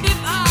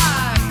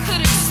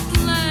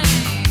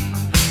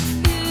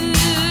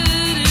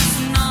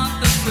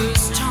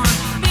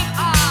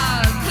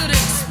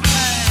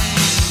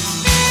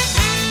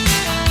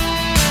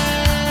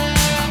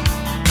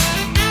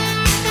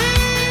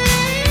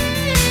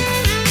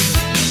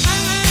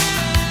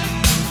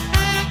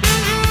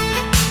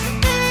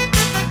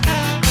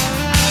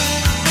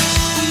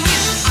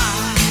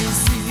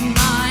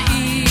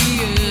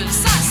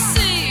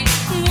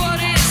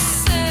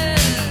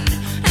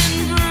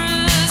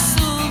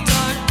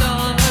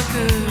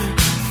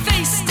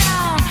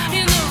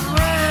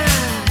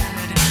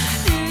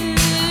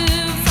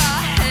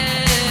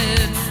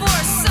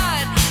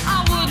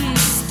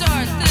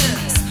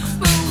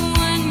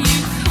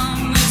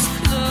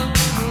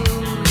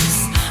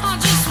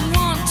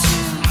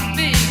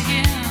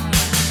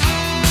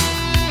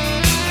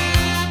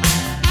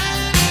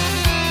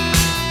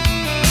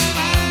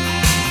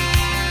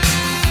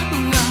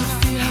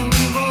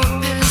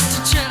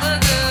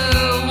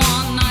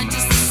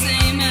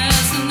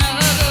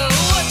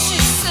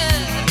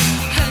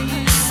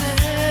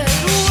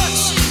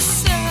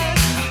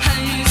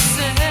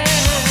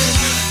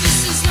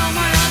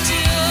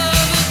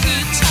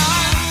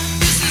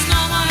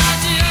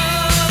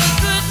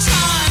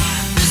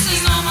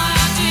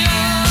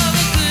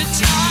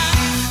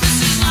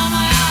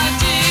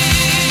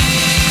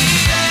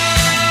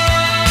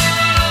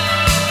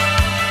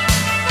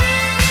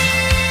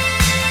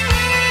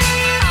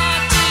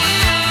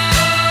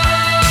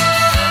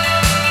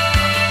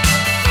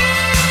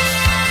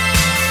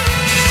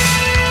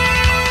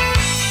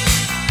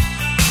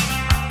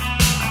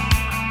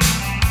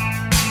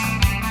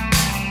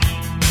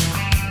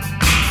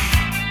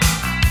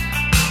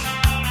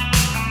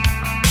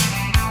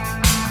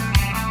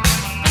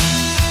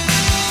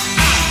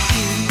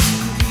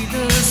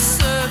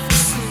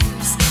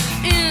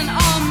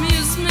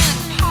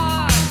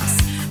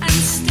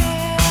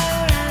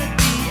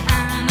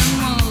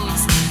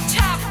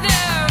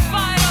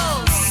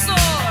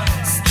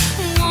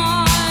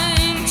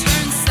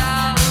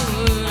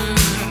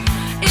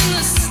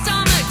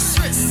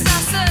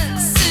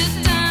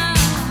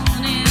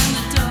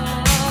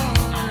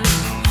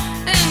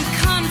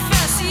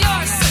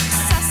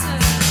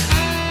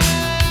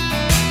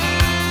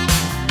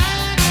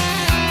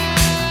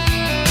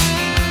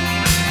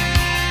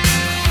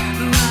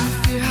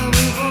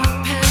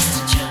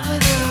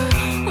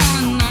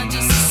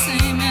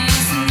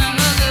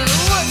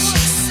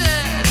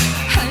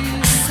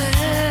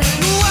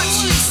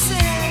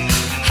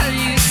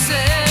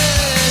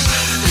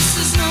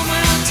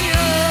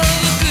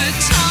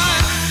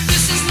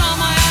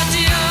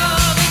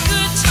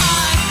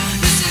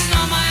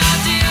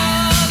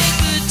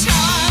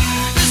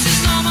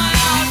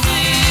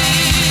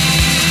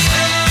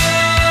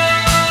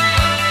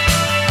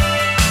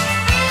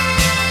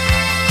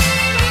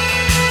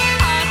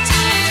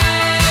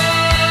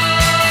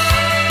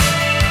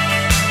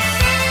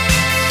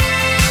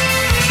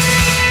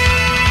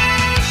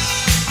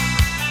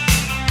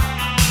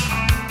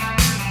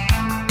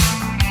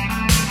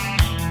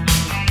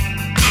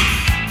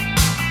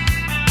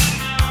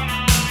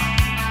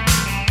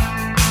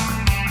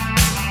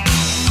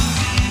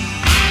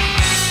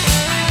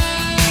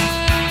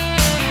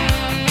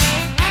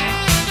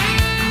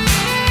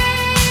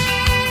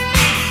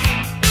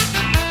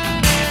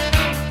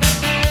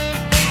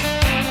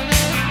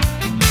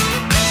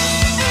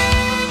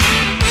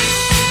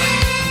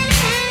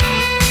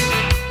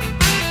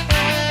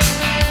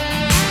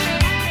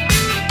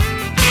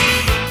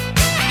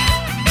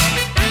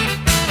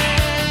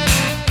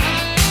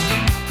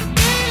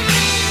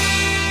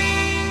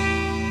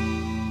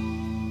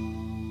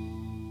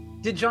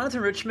Did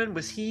Jonathan Richman,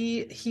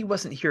 he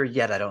wasn't here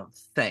yet, I don't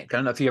think. I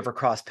don't know if you ever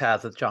crossed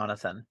paths with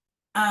Jonathan.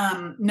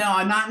 No,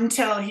 not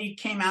until he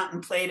came out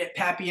and played at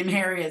Pappy and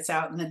Harriet's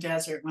out in the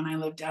desert when I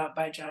lived out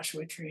by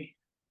Joshua Tree.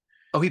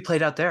 Oh, he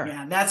played out there.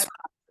 Yeah, that's my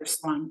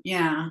first one.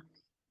 Yeah.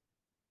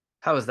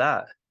 How was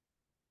that?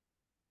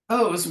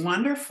 Oh, it was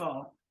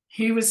wonderful.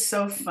 He was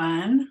so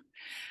fun.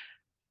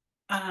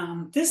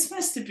 This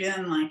must have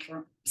been like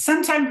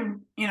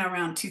sometime,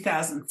 around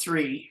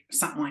 2003,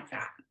 something like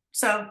that.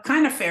 So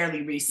kind of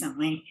fairly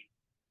recently.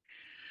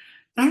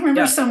 I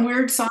remember Yeah. some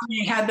weird song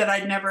he had that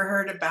I'd never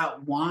heard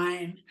about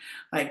wine,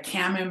 like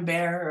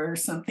Camembert or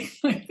something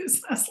like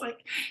this. I was like,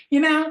 he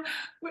can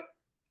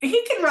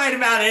write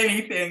about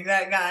anything,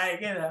 that guy.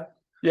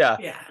 Yeah.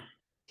 Yeah.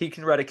 He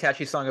can write a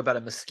catchy song about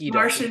a mosquito.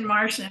 Martian.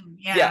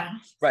 Yeah. Yeah,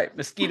 right.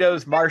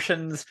 Mosquitoes,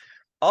 Martians,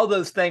 all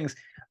those things.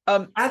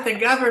 At the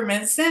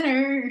government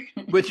center.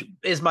 Which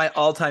is my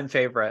all-time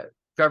favorite.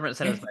 Government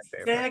Center is my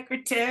favorite.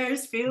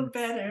 Secretaries feel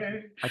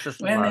better I just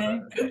when love they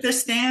it. put the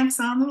stamps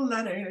on the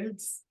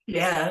letters.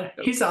 Yeah,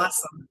 he's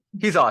awesome.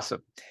 He's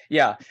awesome.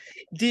 Yeah.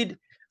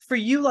 For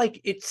you, like,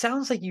 it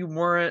sounds like you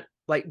weren't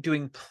like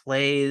doing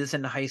plays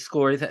in high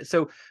school or anything.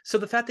 So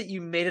the fact that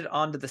you made it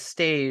onto the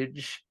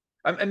stage,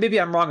 and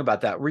maybe I'm wrong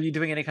about that. Were you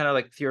doing any kind of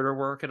like theater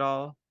work at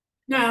all?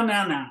 No.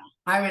 Okay.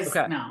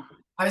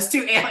 I was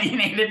too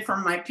alienated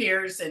from my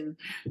peers and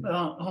the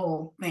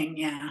whole thing.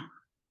 Yeah.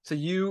 So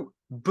you're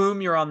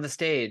on the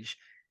stage.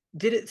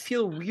 Did it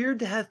feel weird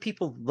to have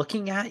people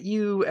looking at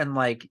you and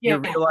like Yeah. you're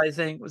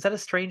realizing, was that a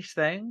strange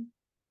thing?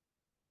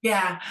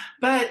 Yeah.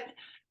 But,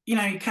 you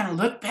kind of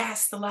look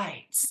past the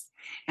lights.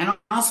 And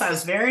also, I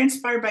was very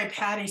inspired by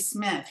Patti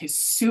Smith, who's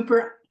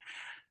super,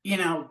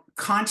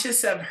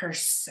 conscious of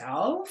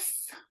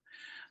herself,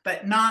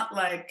 but not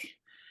like,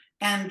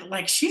 and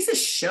like she's a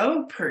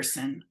show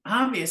person,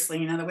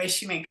 obviously, the way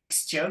she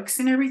makes jokes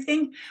and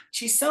everything.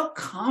 She's so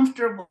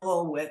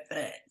comfortable with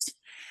it.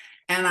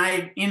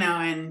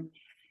 And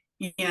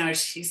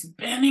she's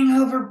bending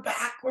over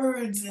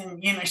backwards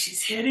and,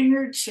 she's hitting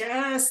her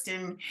chest.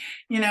 And,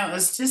 it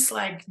was just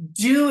like,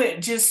 do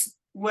it. Just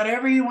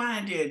whatever you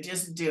want to do,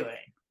 just do it.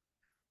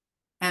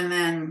 And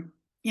then,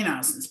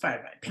 it's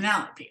inspired by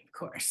Penelope, of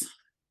course.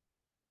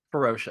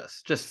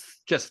 Ferocious,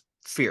 just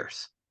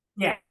fierce.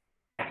 Yeah.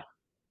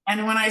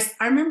 And when I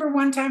remember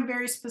one time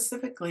very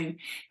specifically,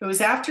 it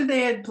was after they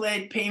had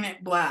played Paint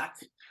It Black.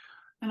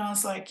 And I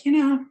was like,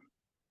 I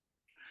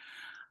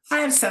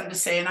have something to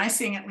say, and I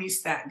sing at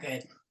least that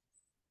good.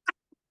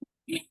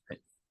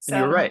 So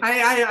you're right.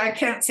 I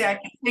can't say I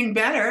can sing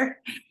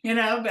better,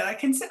 but I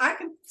can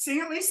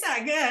sing at least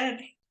that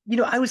good.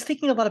 I was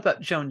thinking a lot about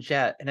Joan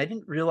Jett, and I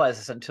didn't realize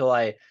this until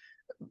I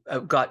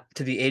got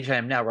to the age I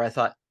am now, where I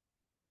thought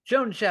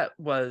Joan Jett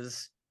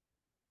was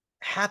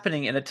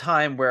happening in a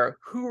time where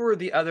who were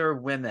the other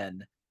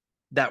women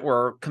that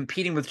were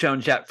competing with Joan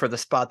Jett for the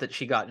spot that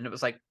she got? And it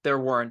was like, there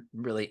weren't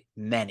really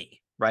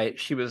many, right?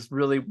 She was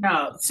really...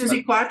 No,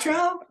 Suzi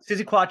Quatro.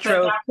 Suzi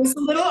Quatro. That was a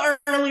little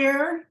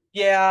earlier.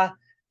 Yeah.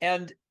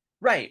 And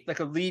right, like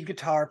a lead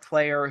guitar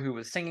player who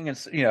was singing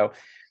and,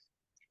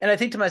 and I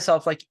think to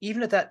myself, like,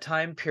 even at that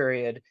time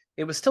period,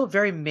 it was still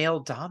very male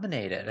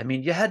dominated. I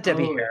mean, you had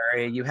Debbie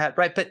Harry, you had,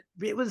 right, but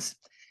it was,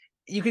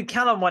 you could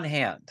count on one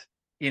hand,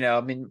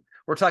 I mean,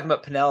 we're talking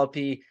about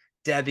Penelope,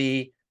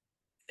 Debbie.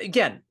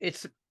 Again,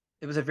 it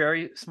was a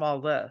very small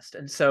list.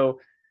 And so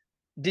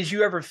did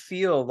you ever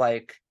feel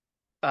like,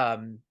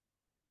 kind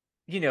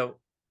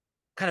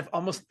of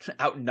almost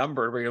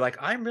outnumbered, where you're like,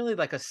 I'm really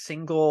like a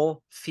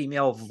single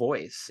female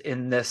voice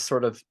in this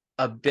sort of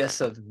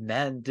abyss of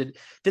men? Did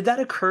that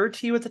occur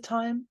to you at the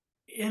time?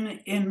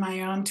 In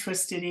my own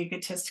twisted,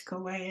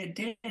 egotistical way, it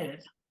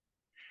did.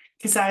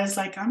 Because I was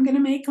like, I'm going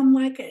to make them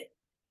like it.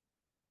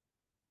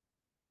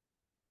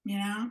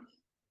 I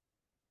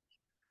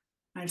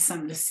have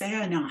something to say.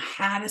 I know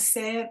how to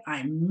say it.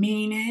 I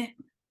mean it.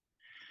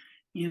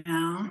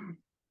 I'm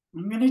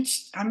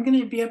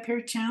gonna be up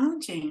here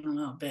challenging a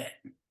little bit.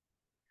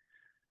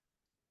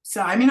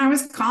 So I mean, I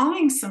was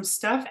calling some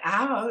stuff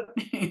out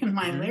in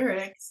my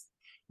lyrics,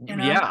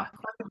 Yeah,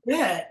 quite a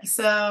bit.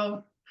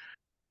 So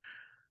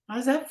I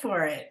was up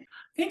for it.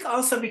 I think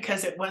also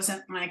because it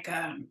wasn't like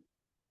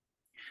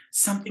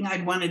something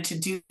I'd wanted to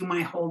do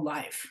my whole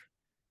life.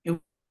 It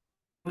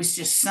was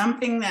just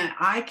something that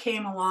I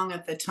came along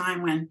at the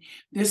time when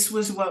this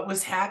was what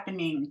was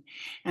happening.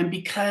 And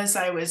because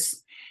I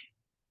was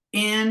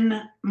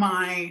in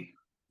my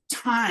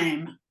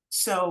time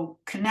so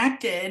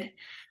connected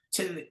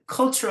to the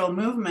cultural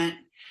movement,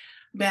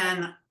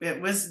 then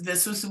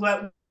this was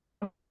what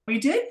we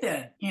did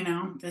then.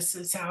 This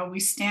is how we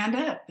stand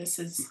up.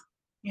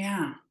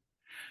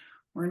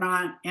 We're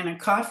not in a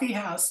coffee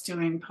house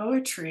doing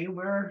poetry.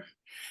 We're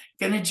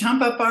going to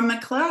jump up on the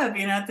club,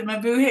 at the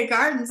Mabuhay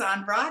Gardens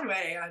on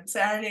Broadway on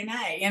Saturday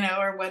night,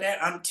 or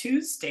on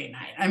Tuesday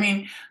night. I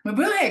mean,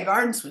 Mabuhay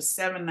Gardens was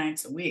 7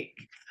 nights a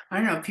week. I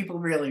don't know if people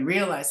really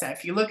realize that.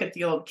 If you look at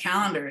the old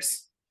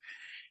calendars,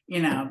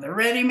 the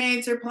Ready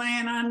Maids are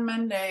playing on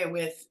Monday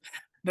with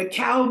the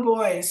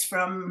Cowboys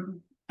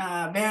from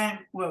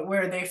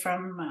where are they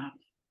from?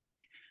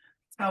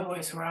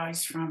 cowboys were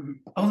always from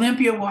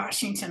Olympia,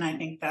 Washington. I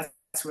think that's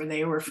where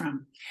they were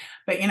from.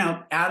 But,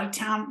 out of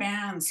town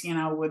bands,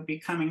 would be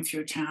coming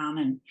through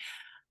town,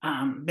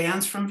 and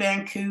bands from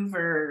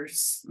Vancouver.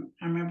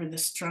 I remember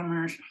this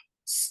drummer,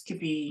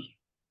 Skippy.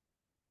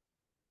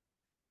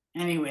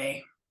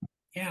 Anyway,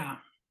 yeah.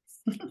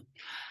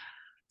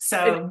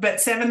 So,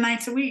 but 7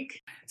 nights a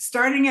week,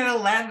 starting at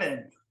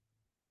 11.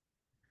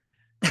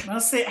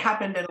 Mostly it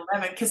happened at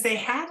 11 because they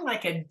had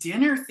like a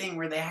dinner thing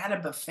where they had a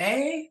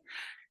buffet,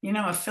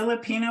 a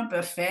Filipino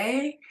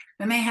buffet.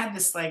 Then they had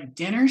this like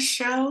dinner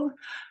show.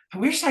 I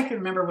wish I could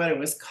remember what it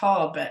was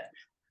called, but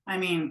I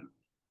mean,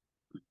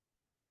 it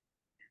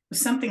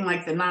was something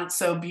like the Not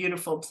So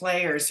Beautiful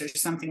Players or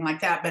something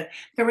like that. But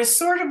there was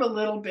sort of a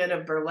little bit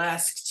of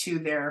burlesque to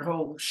their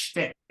whole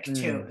shtick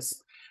too. It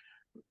was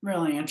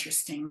really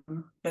interesting.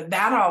 But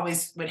that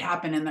always would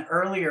happen in the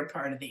earlier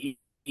part of the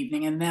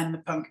evening, and then the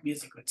punk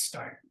music would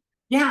start.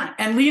 Yeah,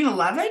 and Lena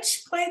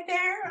Lovitch played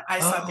there. I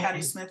saw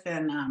Patti Smith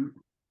and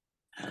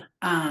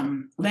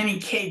Lenny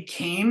Kaye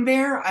came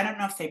there. I don't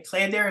know if they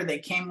played there or they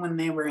came when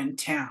they were in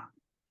town.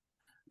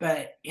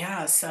 But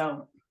yeah,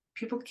 so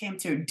people came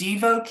through.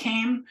 Devo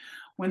came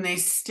when they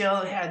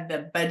still had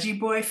the Budgie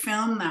Boy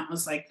film. That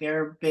was like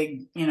their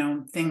big,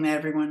 thing that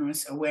everyone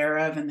was aware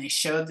of. And they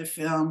showed the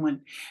film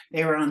when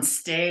they were on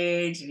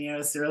stage, and it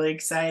was really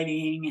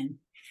exciting. And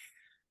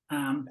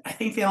I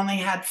think they only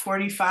had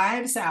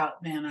 45s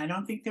out then. I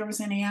don't think there was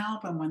any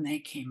album when they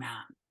came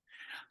out.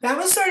 That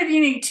was sort of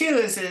unique too,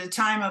 is at a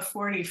time of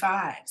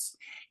 45s.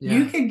 Yeah.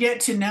 You could get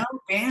to know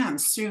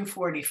bands through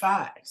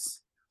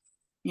 45s.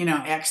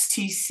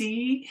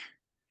 XTC.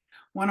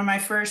 One of my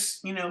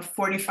first,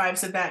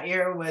 45s of that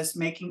era was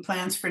Making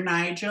Plans for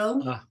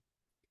Nigel.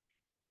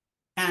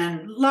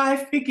 And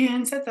Life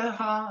Begins at the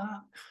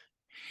Hop.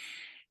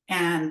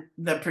 And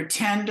The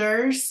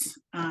Pretenders,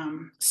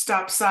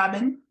 Stop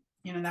Sobbin'.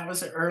 That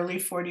was an early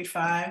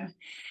 45.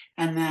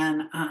 And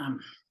then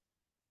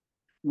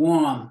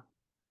Warm,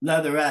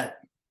 Leatherette,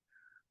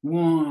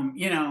 Warm,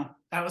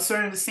 that was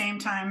sort of the same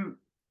time.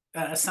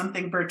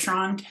 Something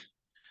Bertrand,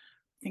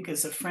 I think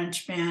is a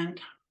French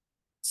band.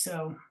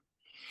 So,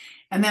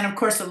 and then of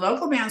course the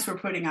local bands were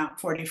putting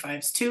out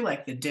 45s too,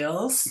 like the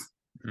Dills.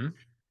 Mm-hmm.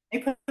 They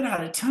put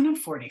out a ton of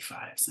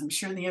 45s. I'm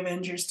sure the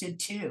Avengers did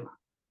too.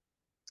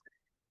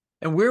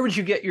 And where would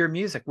you get your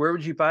music? Where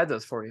would you buy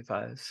those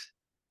 45s?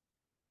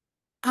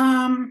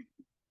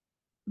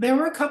 There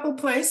were a couple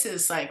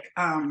places, like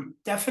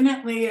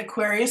definitely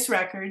Aquarius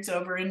Records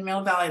over in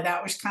Mill Valley.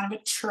 That was kind of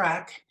a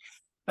trek,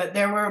 but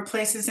there were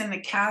places in the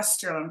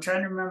Castro. I'm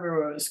trying to remember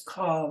what it was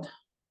called.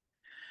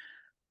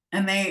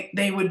 And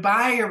they would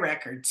buy your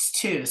records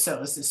too. So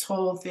it was this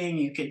whole thing.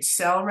 You could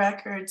sell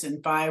records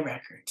and buy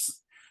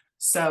records.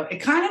 So it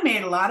kind of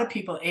made a lot of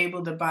people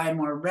able to buy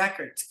more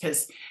records,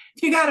 because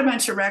if you got a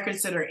bunch of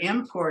records that are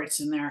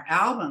imports and they're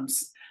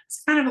albums,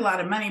 it's kind of a lot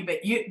of money,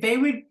 but they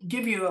would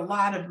give you a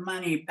lot of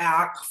money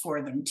back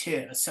for them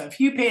too. So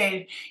if you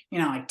paid,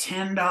 like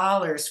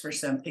 $10 for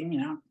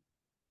something,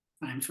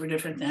 times were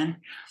different then,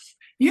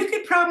 you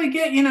could probably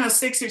get,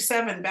 6 or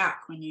 7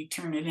 back when you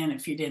turn it in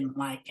if you didn't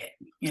like it.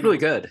 It's really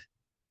good.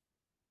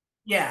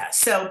 Yeah,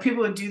 so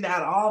people would do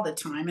that all the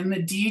time, and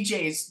the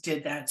DJs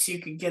did that, so you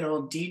could get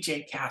old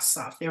DJ casts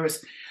off.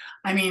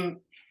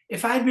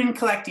 If I'd been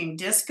collecting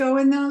disco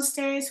in those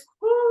days,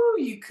 whoo,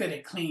 you could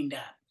have cleaned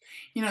up.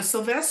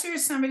 Sylvester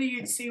is somebody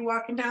you'd see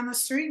walking down the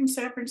street in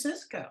San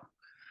Francisco.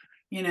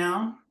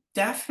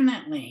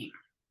 Definitely.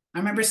 I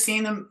remember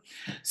seeing them,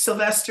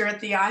 Sylvester, at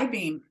the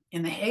I-Beam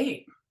in the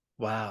Haight.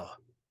 Wow.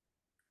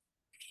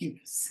 He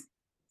was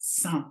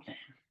something.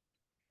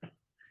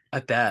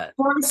 I bet.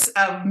 Force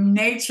of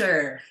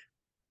nature.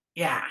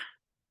 Yeah,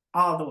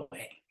 all the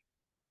way.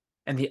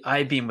 And the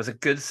I-Beam was a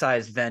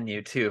good-sized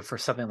venue too for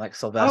something like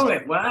Sylvester. Oh,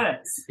 it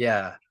was.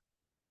 Yeah.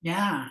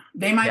 Yeah.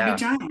 They Might Be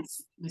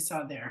Giants we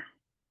saw there.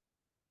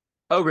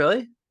 Oh,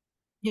 really?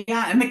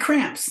 Yeah, and the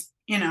Cramps,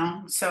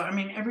 So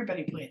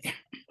everybody played there.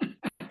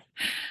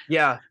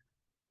 Yeah.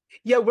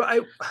 Yeah,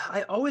 what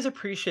I always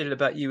appreciated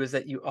about you is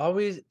that you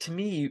always, to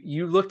me,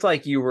 you looked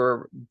like you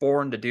were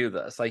born to do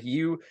this. Like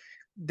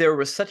there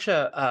was such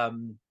a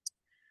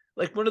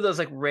like one of those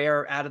like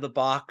rare out of the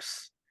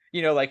box,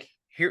 like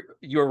here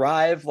you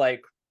arrive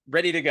like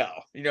ready to go.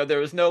 There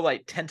was no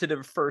like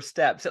tentative first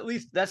steps. At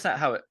least that's not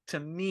how it, to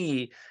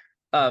me,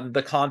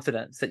 the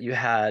confidence that you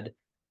had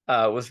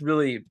was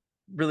really,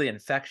 really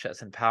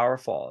infectious and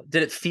powerful.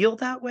 Did it feel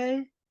that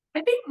way?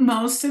 I think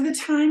most of the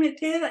time it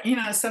did.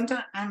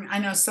 Sometimes I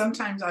know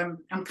sometimes I'm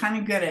kind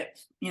of good at,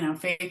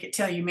 fake it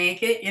till you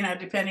make it,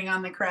 depending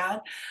on the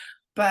crowd.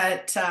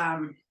 But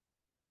I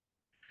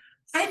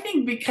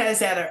think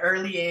because at an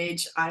early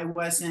age, I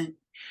went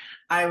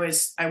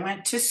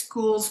to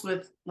schools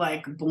with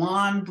like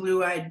blonde,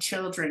 blue-eyed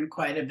children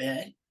quite a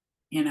bit,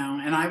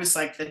 and I was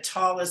like the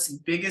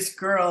tallest, biggest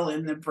girl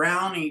in the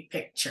brownie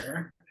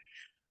picture,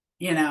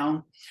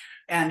 and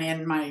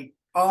in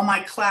all my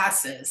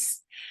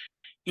classes,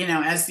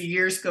 as the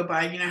years go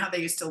by, how they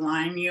used to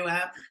line you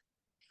up.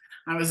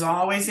 I was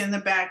always in the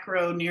back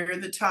row near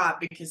the top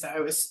because I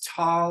was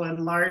tall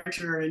and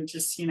larger and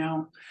just,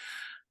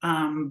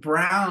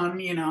 brown,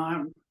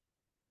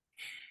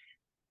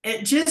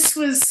 it just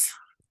was,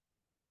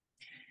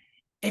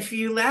 if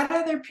you let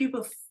other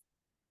people's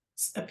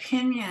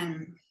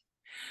opinion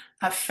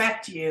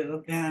affect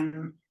you,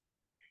 then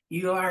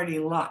you already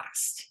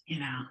lost,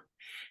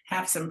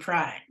 have some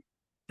pride.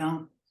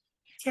 Don't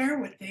care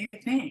what they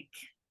think,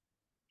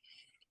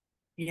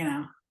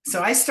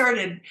 So I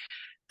started,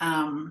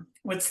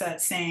 what's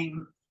that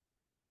saying?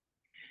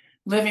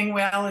 Living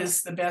well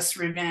is the best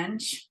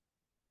revenge.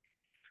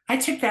 I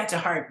took that to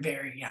heart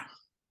very young.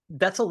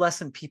 That's a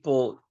lesson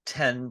people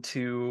tend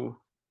to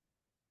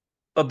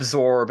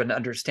absorb and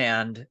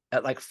understand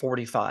at like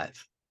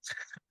 45.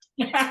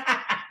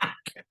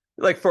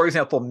 Like, for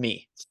example,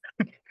 me.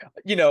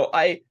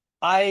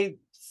 I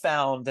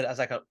found that as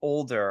I got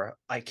older,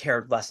 I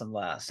cared less and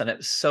less, and it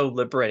was so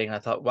liberating. I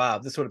thought, wow,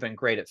 this would have been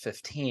great at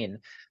 15.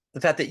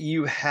 The fact that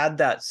you had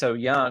that so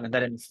young and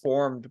that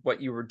informed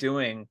what you were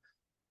doing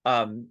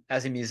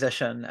as a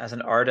musician, as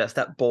an artist,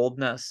 that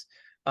boldness,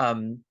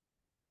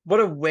 what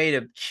a way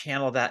to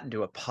channel that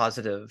into a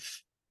positive,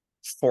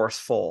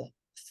 forceful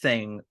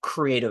thing,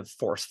 creative,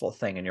 forceful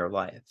thing in your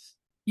life.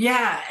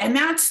 Yeah, and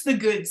that's the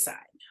good side.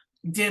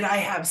 Did I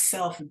have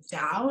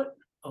self-doubt?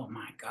 Oh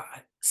my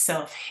God,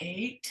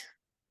 self-hate?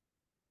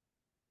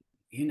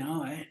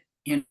 I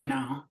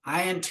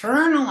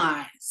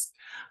internalized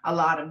a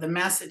lot of the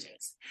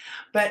messages.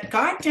 But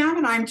God damn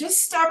it, I'm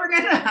just stubborn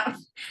enough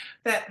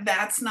that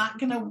that's not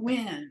going to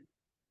win,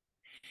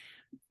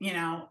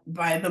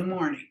 by the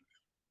morning.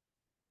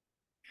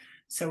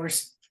 So we're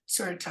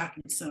sort of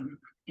talking some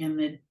in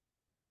the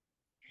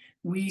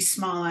wee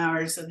small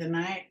hours of the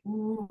night.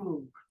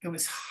 Ooh, it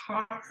was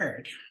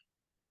hard,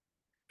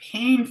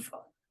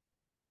 painful.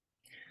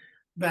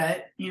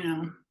 But,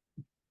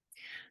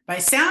 by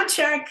sound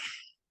check,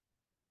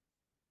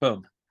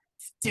 Boom.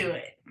 do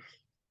it.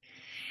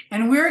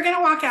 And we're going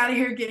to walk out of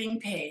here getting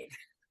paid.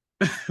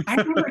 I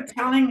remember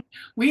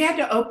we had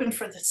to open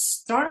for the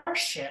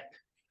Starship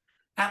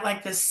at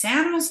like the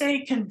San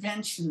Jose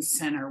Convention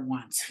Center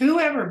once.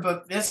 Whoever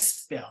booked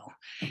this bill?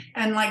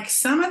 And like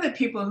some of the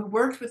people who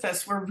worked with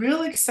us were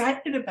real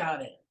excited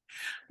about it.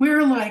 We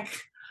were like,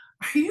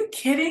 are you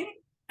kidding?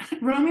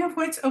 Romeo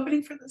Voigt's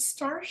opening for the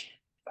Starship?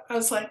 I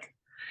was like,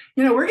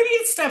 we're going to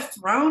get stuff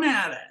thrown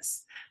at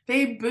us.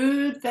 They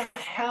booed the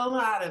hell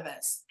out of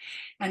us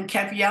and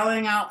kept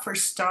yelling out for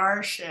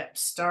Starship,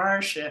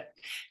 Starship.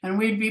 And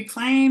we'd be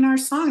playing our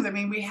songs. I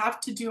mean, we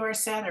have to do our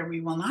set or we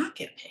will not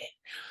get paid.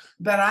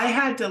 But I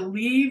had to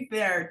leave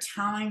there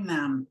telling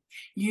them,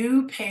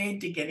 you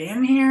paid to get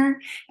in here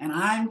and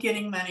I'm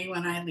getting money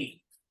when I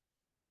leave.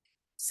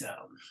 So,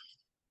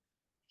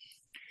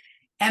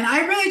 and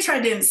I really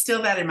tried to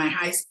instill that in my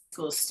high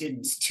school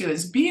students too,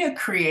 is be a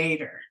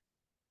creator,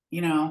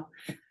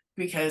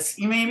 because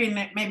you maybe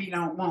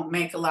you won't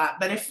make a lot,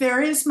 but if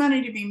there is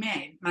money to be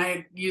made, and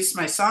I used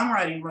my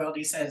songwriting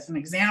royalties as an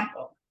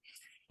example,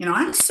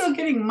 I'm still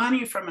getting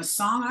money from a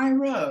song I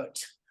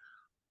wrote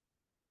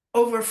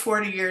over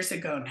 40 years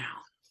ago now.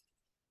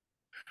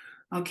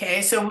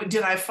 Okay, so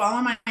did I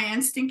follow my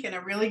instinct in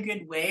a really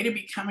good way to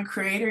become a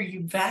creator?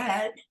 You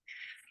bet.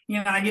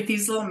 I get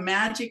these little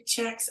magic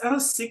checks. Oh,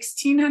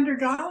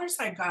 $1,600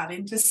 I got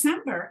in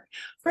December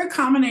for a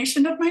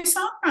combination of my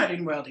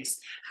songwriting royalties.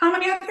 How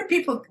many other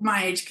people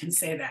my age can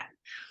say that?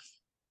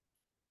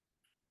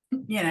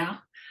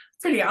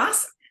 Pretty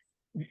awesome.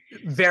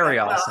 Very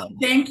awesome.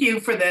 Thank you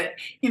for the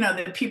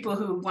people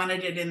who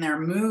wanted it in their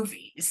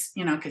movies,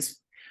 because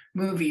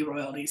movie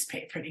royalties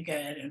pay pretty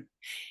good.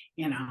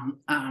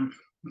 And,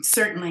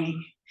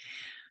 certainly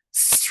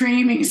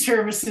streaming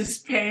services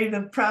pay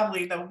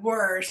probably the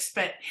worst,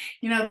 but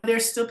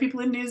there's still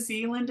people in New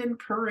Zealand and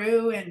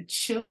Peru and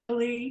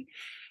Chile,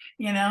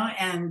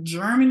 and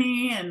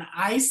Germany and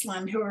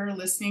Iceland who are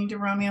listening to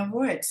Romeo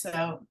Voigt.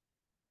 So,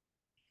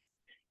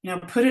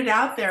 put it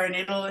out there and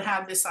it'll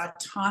have this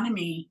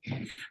autonomy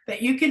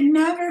that you could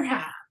never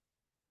have.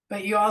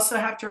 But you also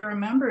have to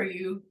remember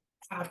you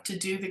have to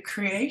do the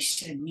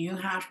creation. You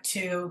have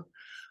to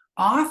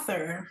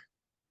author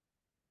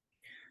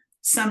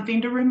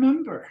something to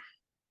remember,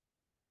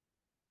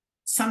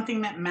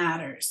 something that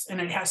matters, and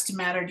it has to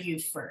matter to you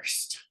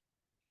first.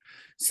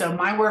 So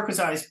my work was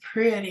always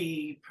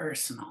pretty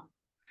personal.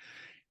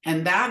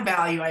 And that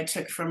value I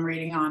took from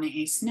reading Anna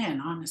East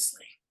Nin,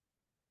 honestly.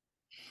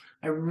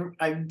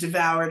 I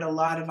devoured a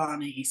lot of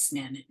Anna East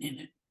Nin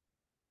in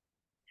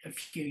a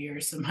few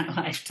years of my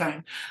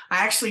lifetime. I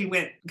actually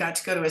got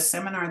to go to a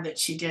seminar that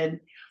she did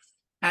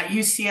at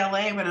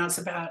UCLA when I was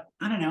about,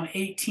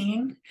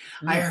 18.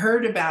 I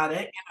heard about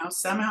it,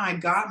 somehow I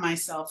got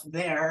myself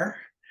there.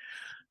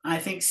 I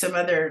think some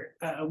other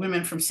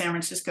women from San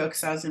Francisco,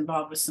 because I was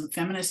involved with some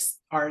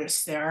feminist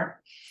artists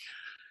there.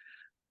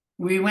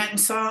 We went and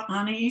saw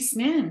Anna East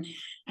Nin,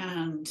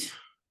 and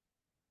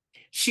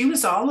she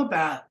was all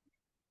about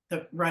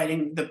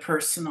writing the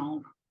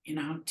personal,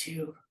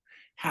 to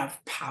have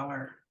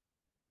power.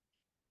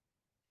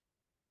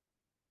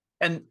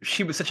 And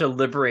she was such a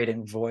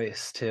liberating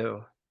voice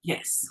too,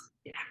 Yes.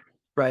 Yeah.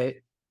 right?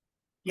 How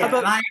Yeah.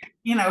 about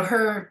And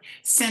her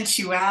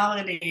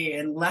sensuality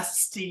and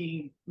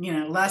lusty,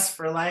 lust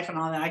for life and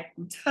all that, I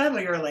can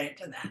totally relate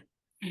to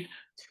that.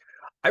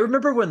 I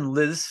remember when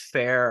Liz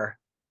Phair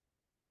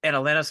and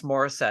Alanis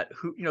Morissette,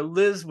 who,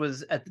 Liz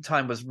was at the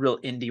time was real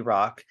indie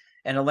rock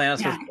and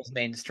Alanis Yeah. was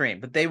mainstream,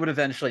 but they would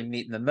eventually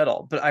meet in the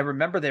middle. But I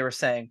remember they were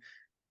saying,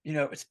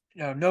 it's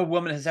no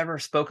woman has ever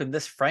spoken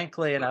this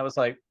frankly. And I was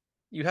like,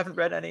 you haven't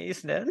read any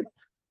East End?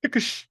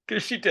 Because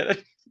she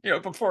did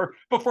it, before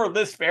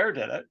Liz Phair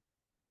did it.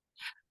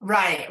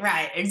 Right.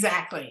 Right.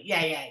 Exactly.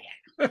 Yeah. Yeah.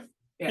 Yeah.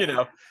 You Yeah.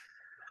 know,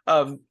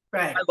 um,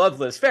 Right. I love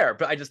Liz Phair,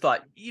 but I just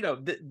thought,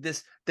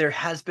 this there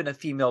has been a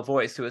female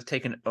voice who has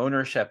taken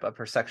ownership of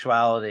her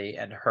sexuality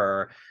and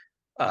her,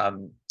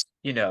 and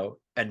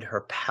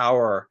her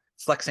power,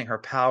 flexing her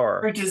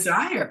power Her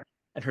desire,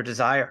 and her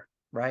desire.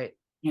 Right,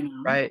 you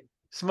know. right.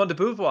 Simone de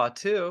Beauvoir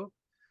too.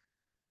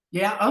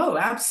 Yeah. Oh,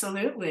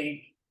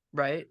 absolutely.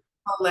 Right.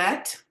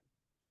 Paulette.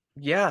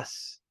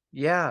 Yes.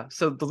 Yeah.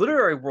 So the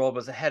literary world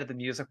was ahead of the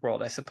music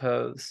world, I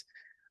suppose,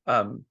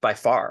 by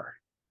far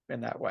in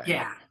that way.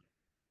 Yeah.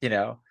 You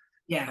know,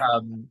 Yeah.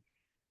 um,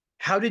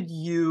 how did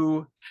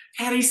you,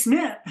 Patti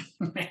Smith.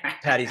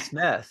 Patti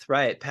Smith,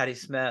 right? Patti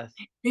Smith,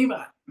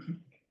 Bebop.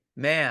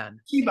 man.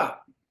 Bebop.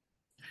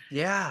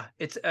 Yeah.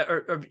 It's,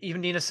 or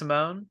even Nina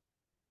Simone,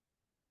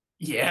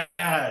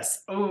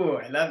 Yes. Oh,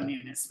 I love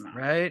Nina Simone.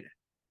 right?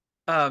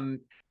 Um,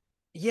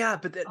 yeah,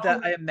 but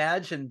that I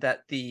imagine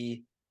that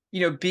being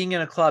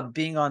in a club,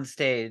 being on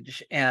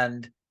stage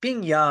and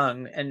being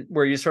young and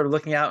where you're sort of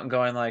looking out and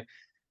going like,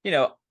 you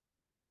know,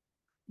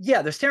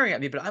 yeah, they're staring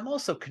at me, but I'm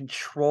also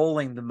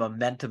controlling the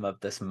momentum of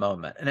this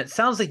moment. And it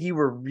sounds like you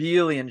were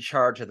really in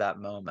charge of that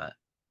moment.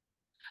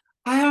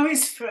 I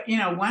always,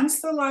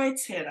 once the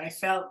lights hit, I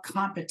felt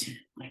competent.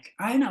 Like,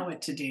 I know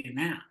what to do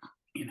now.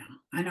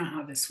 I know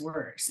how this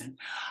works. And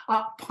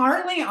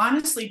partly,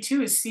 honestly,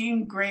 too, is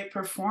seeing great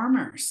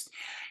performers.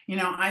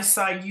 I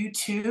saw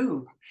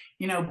U2,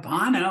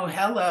 Bono,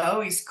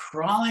 hello, he's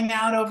crawling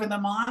out over the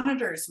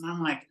monitors. And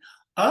I'm like,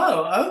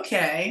 oh,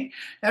 okay.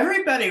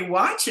 Everybody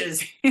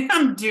watches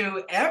him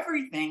do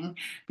everything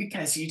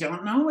because you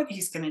don't know what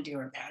he's going to do.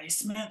 Or Patti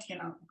Smith,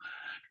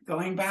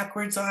 going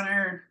backwards on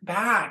her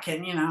back.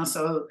 And,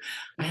 so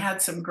I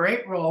had some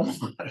great role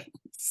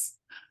models.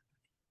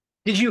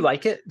 Did you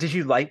like it? Did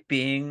you like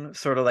being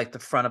sort of like the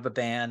front of a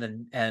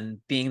band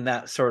and being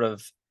that sort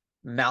of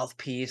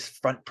mouthpiece,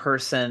 front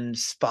person,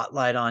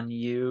 spotlight on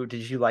you?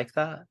 Did you like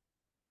that?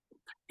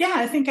 Yeah,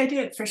 I think I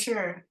did for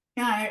sure.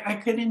 Yeah, I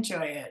could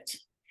enjoy it.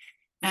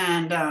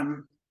 And,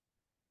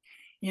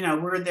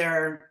 were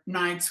there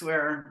nights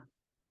where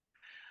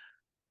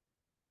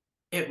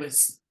it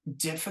was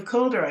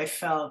difficult or I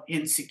felt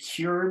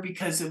insecure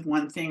because of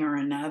one thing or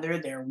another?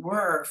 There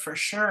were for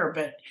sure,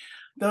 but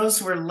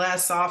those were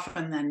less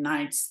often than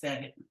nights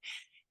that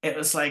it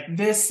was like,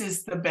 this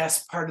is the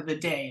best part of the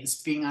day,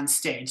 is being on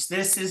stage.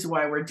 This is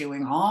why we're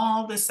doing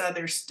all this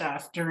other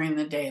stuff during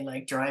the day,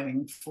 like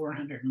driving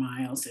 400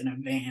 miles in a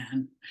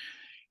van,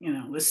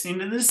 listening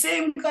to the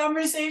same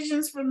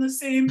conversations from the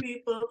same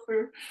people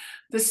for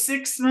the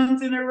 6th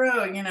month in a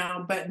row.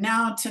 But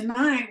now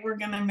tonight we're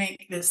going to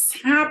make this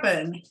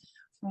happen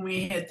when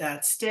we hit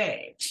that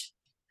stage.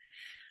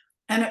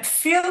 And it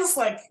feels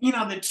like,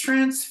 the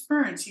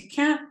transference, you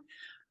can't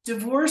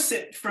divorce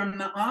it from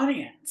the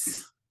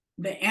audience,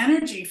 the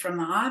energy from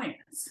the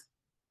audience.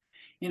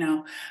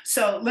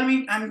 So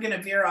I'm going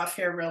to veer off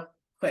here real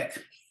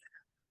quick.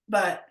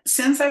 But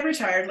since I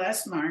retired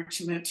last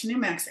March, moved to New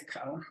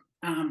Mexico,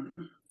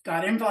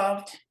 got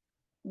involved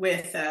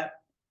with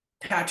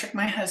Patrick,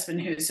 my husband,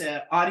 who's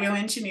an audio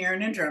engineer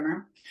and a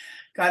drummer,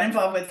 got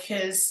involved with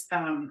his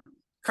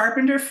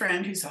carpenter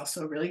friend, who's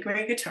also a really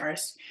great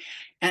guitarist.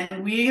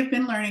 And we have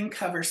been learning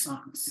cover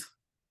songs,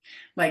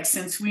 like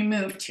since we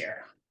moved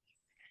here.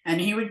 And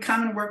he would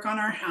come and work on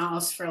our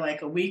house for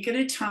like a week at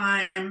a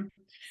time,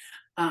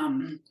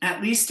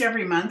 at least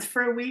every month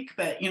for a week,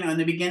 but in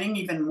the beginning,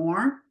 even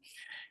more.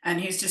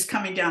 And he's just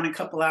coming down a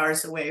couple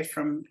hours away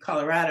from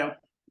Colorado.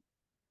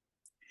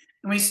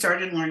 And we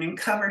started learning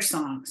cover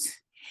songs.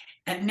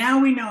 And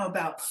now we know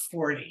about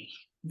 40,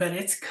 but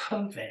it's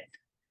COVID.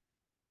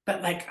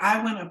 But like,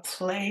 I want to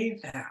play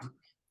them.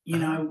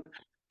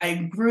 I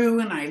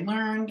grew and I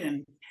learned,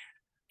 and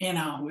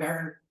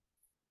we're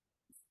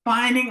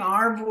finding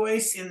our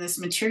voice in this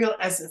material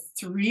as a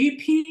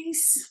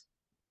 3-piece,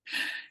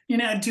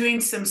 doing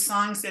some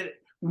songs that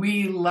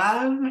we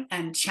love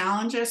and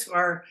challenge us.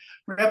 Our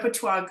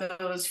repertoire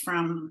goes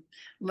from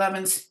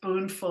Lovin'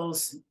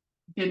 Spoonfuls,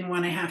 Didn't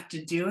Want to Have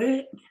to Do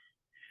It,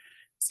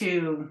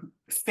 to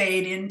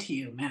Fade Into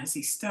You,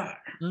 Mazzy Star.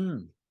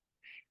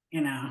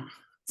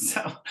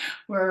 So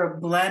we're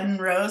Blood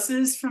and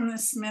Roses from the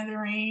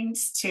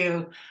Smithereens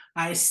to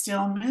I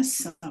Still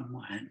Miss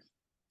Someone,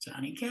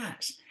 Johnny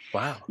Cash.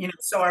 Wow.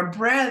 So our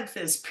breadth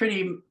is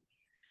pretty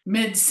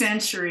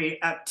mid-century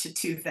up to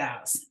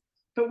 2000.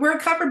 But we're a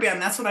cover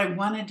band. That's what I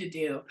wanted to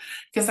do,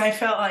 because I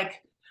felt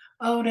like,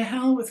 Oh, to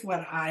hell with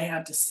what I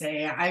have to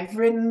say. I've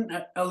written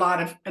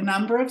a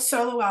number of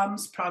solo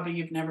albums. Probably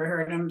you've never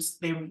heard them.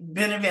 They've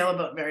been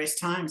available at various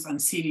times on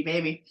CD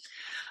Baby,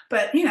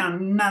 but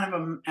none of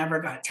them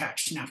ever got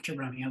traction after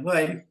Romeo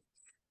would.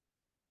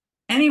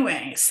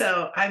 Anyway,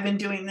 so I've been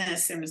doing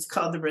this, and it's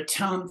called the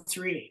Ratone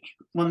 3.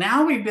 Well,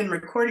 now we've been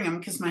recording them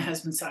because my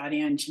husband's the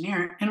audio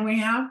engineer, and we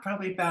have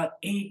probably about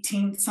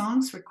 18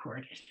 songs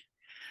recorded.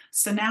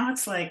 So now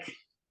it's like,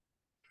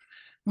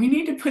 we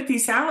need to put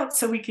these out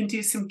so we can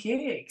do some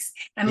gigs.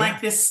 And Yeah.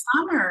 like this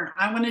summer,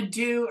 I want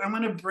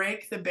to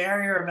break the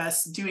barrier of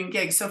us doing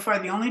gigs. So far,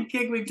 the only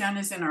gig we've done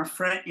is in our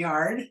front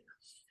yard,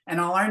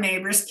 and all our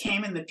neighbors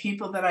came, and the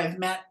people that I've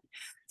met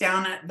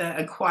down at the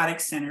aquatic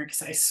center,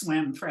 because I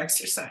swim for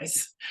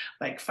exercise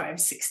like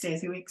 5-6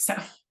 days a week. So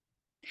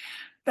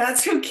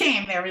that's who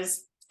came. There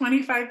was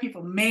 25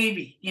 people,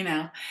 maybe,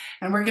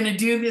 and we're going to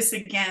do this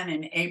again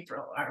in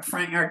April, our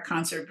front yard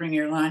concert, Bring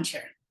Your Lawn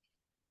Chair.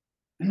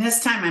 And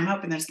this time I'm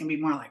hoping there's going to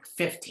be more like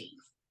 50.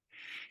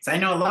 So I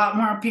know a lot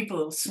more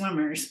people,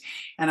 swimmers,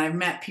 and I've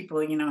met people,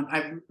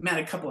 I've met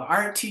a couple of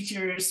art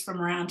teachers from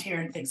around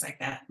here and things like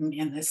that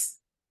in this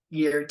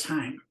year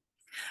time.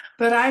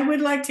 But I would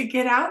like to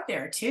get out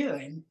there too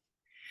and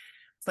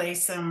play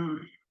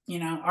some,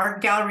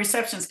 art gallery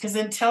receptions, because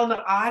until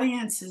the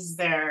audience is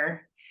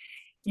there,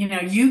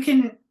 you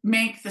can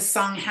make the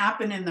song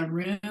happen in the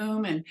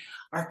room, and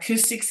our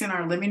acoustics in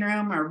our living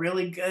room are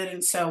really good.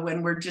 And so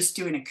when we're just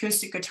doing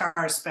acoustic guitar,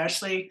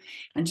 especially,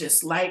 and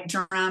just light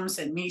drums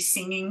and me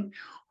singing,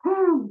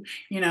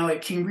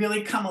 it can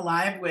really come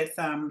alive with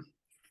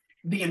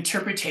the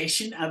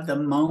interpretation of the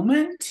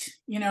moment,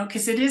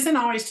 because it isn't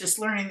always just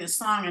learning the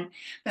song and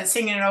then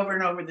singing it over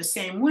and over the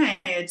same way.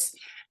 It's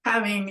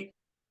having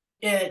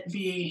it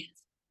be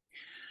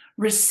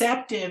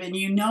receptive, and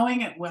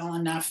knowing it well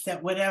enough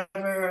that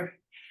whatever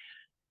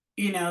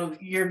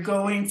you're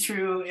going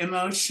through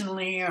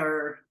emotionally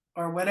or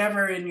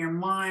whatever in your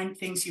mind,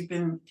 things you've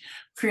been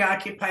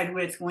preoccupied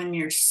with, when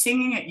you're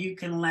singing it, you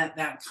can let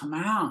that come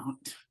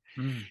out.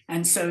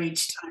 And so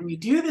each time you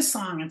do the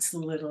song, it's a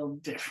little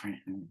different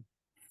and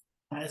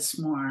has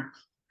more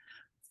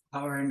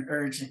power and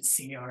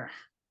urgency, or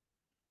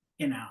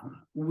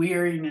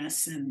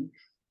weariness and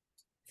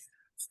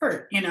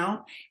hurt.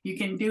 You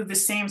can do the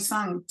same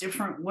song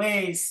different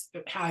ways,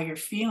 how you're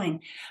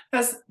feeling.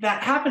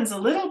 That happens a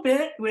little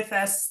bit with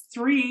us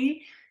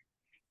three,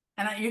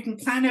 and you can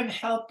kind of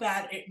help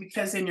that,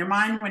 because in your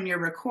mind when you're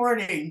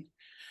recording,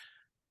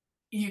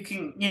 you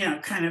can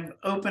kind of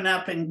open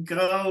up and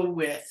go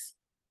with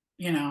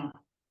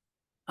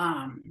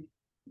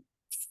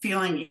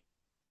feeling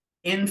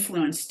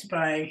influenced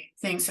by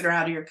things that are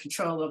out of your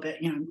control a little bit,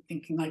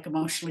 thinking like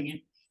emotionally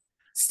and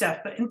stuff.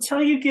 But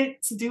until you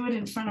get to do it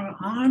in front of an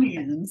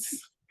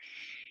audience,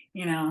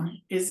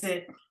 is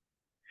it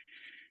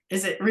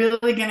really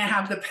going to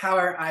have the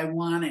power I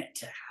want it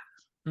to have?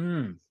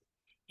 And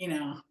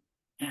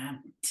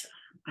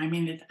I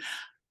mean,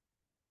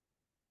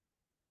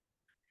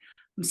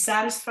 I'm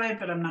satisfied,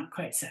 but I'm not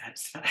quite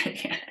satisfied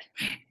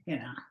yet,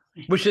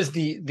 Which is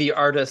the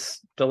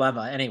artist's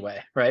dilemma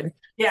anyway, right?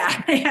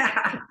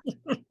 Yeah.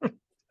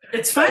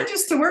 It's fun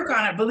just to work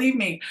on it. Believe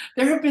me,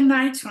 there have been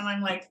nights when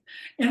I'm like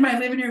in my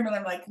living room and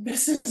I'm like,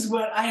 this is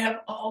what I have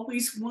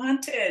always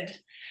wanted,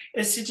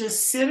 is to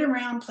just sit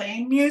around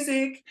playing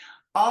music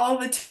all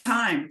the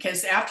time.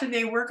 Because after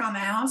they work on the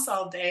house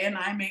all day and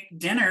I make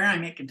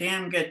a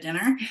damn good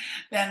dinner,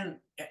 then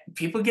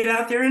people get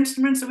out their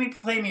instruments and we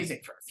play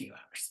music for a few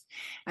hours.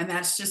 And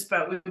that's just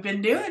what we've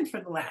been doing for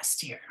the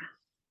last year.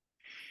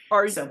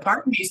 So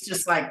part of me is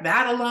just like,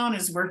 that alone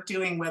is worth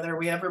doing, whether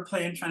we ever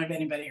play in front of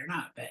anybody or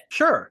not. But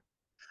sure.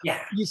 Yeah.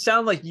 You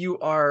sound like you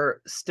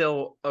are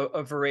still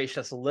a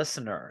voracious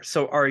listener.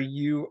 So are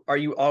you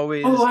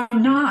always? Oh,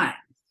 I'm not.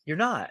 You're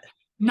not?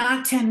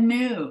 Not to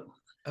new.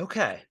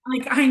 Okay.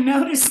 Like, I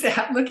noticed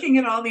that looking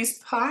at all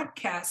these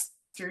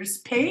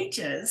podcasters'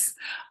 pages,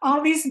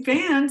 all these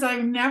bands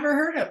I've never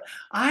heard of.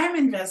 I'm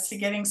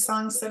investigating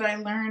songs that I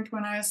learned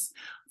when I was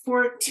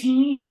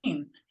 14.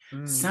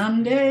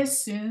 Someday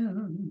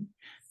soon,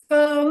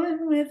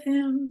 falling with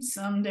him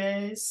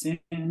someday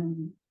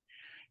soon.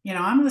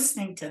 I'm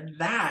listening to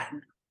that,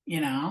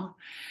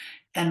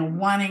 and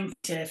wanting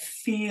to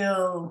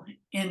feel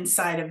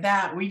inside of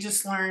that. We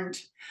just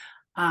learned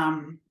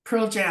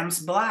Pearl Jam's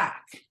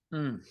Black.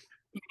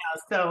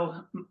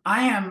 So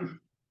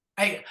I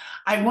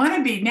want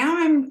to be, now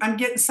I'm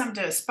getting something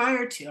to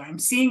aspire to. I'm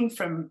seeing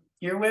from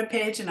your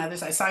webpage and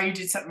others. I saw you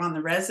did something on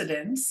the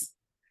Residents.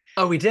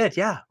 Oh, we did.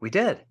 Yeah, we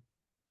did.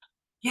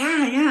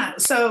 Yeah.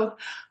 So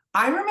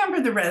I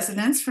remember the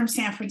Residents from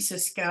San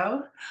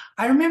Francisco.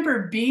 I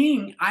remember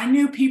I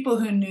knew people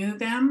who knew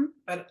them,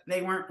 but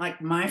they weren't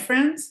like my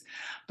friends.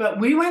 But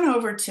we went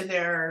over to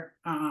their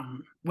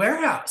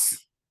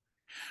warehouse,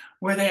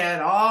 where they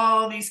had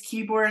all these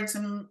keyboards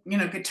and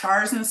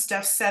guitars and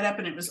stuff set up,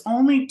 and it was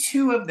only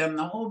two of them.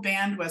 The whole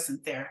band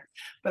wasn't there,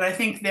 but I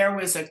think there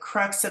was a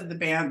crux of the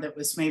band that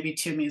was maybe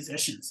two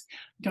musicians.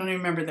 Don't even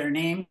remember their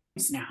names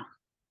now.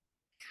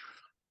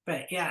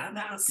 But yeah,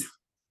 that was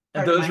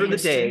And part of those my were the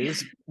history.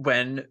 days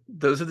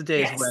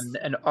Yes. when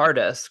an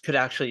artist could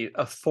actually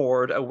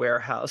afford a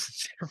warehouse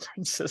in San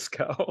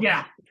Francisco.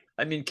 Yeah.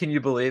 I mean, can you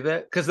believe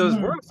it? Because those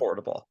were Mhm.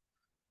 affordable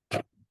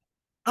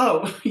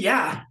Oh,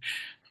 yeah.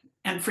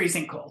 And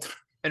freezing cold.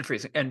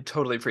 and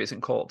totally freezing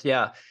cold.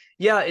 Yeah.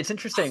 Yeah, it's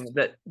interesting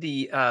that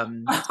the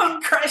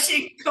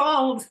Crushing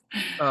cold.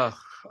 oh,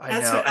 I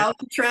That's know. what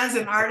Alcatraz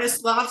and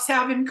artist lofts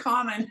have in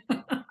common.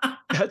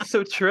 That's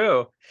so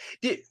true.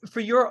 For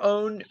your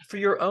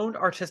own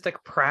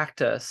artistic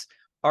practice,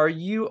 are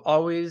you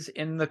always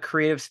in the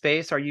creative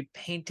space? Are you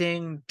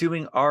painting,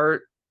 doing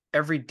art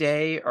every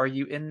day? Are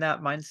you in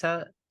that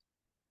mindset?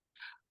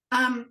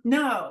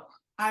 No,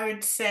 I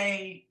would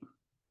say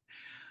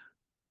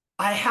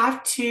I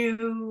have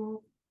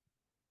to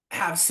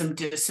have some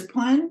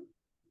discipline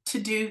to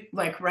do,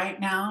 like right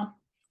now.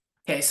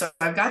 Okay, so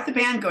I've got the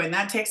band going.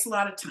 That takes a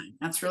lot of time.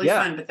 That's really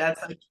Yeah. fun, but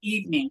that's like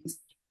evenings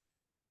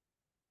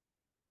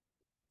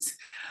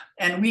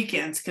and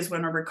weekends because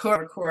when I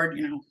record,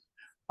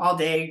 all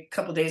day, a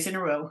couple days in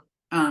a row.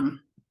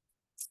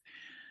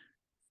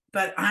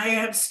 But I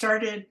have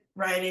started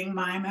writing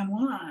my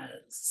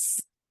memoirs.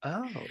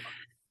 Oh.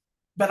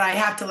 But I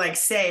have to like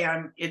say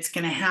it's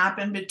going to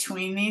happen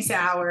between these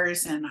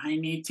hours and I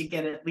need to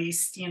get at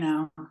least,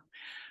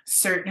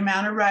 certain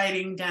amount of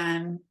writing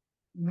done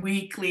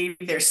weekly.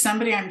 There's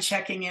somebody I'm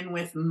checking in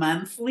with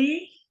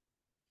monthly.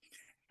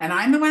 And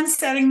I'm the one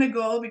setting the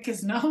goal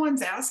because no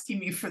one's asking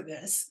me for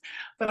this,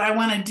 but I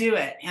want to do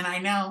it. And I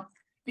know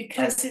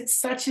because it's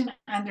such an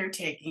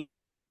undertaking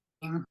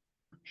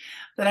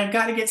that I've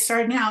got to get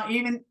started now.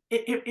 Even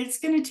it's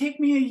going to take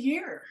me a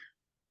year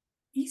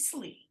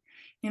easily,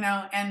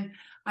 and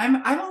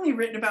I've only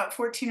written about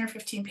 14 or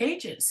 15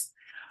 pages.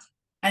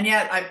 And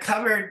yet I've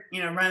covered,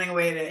 running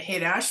away to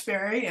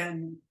Haight-Ashbury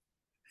and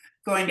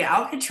going to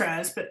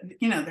Alcatraz, but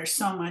there's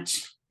so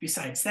much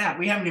besides that.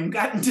 We haven't even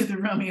gotten to the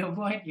Romeo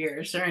Void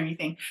years or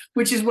anything,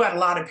 which is what a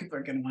lot of people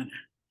are going to want to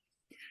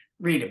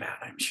read about,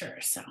 I'm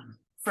sure. So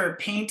for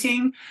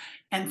painting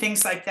and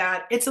things like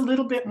that, it's a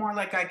little bit more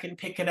like I can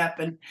pick it up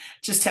and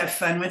just have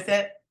fun with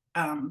it.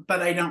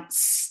 But I don't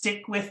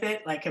stick with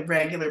it like a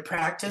regular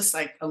practice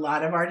like a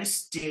lot of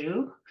artists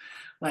do.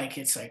 Like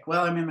it's like,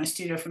 well, I'm in my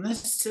studio from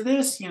this to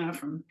this,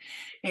 from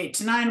 8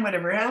 to 9,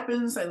 whatever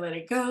happens, I let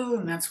it go,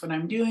 and that's what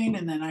I'm doing.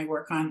 And then I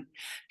work on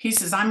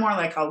pieces. I'm more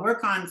like I'll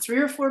work on 3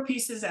 or 4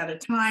 pieces at a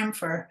time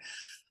for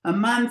a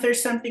month or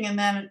something, and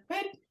then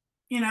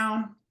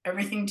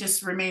everything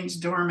just remains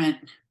dormant.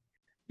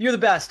 You're the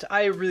best.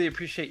 I really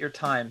appreciate your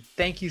time.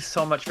 Thank you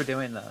so much for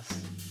doing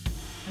this.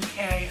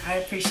 Okay, I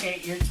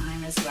appreciate your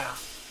time as well.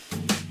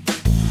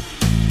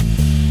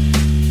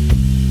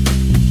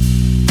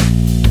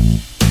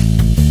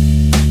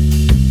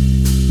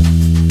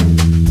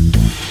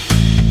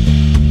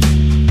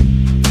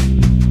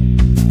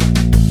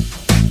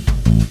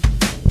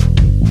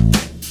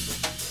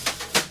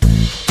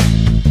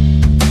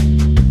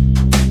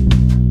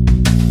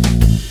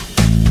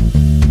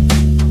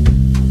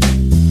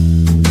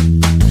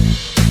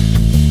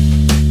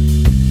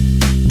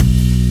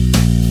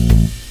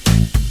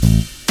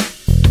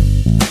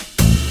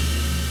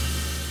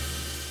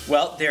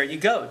 Well, there you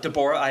go.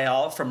 Debora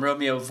Iyall from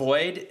Romeo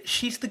Void.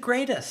 She's the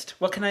greatest.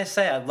 What can I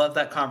say? I love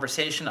that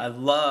conversation. I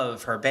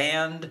love her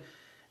band.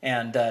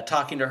 And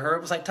talking to her,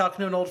 it was like talking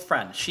to an old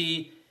friend.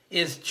 She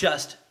is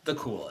just the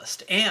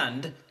coolest.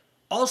 And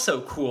also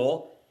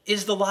cool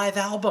is the live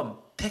album.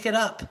 Pick it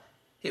up.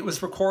 It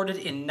was recorded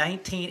in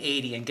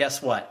 1980. And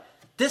guess what?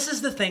 This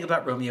is the thing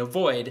about Romeo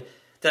Void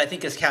that I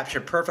think is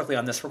captured perfectly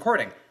on this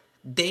recording.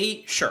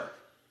 They're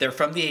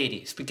from the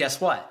 80s. But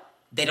guess what?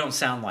 They don't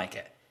sound like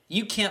it.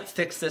 You can't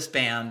fix this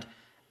band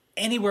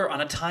anywhere on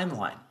a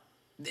timeline.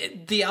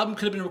 The album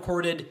could have been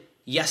recorded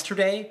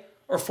yesterday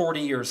or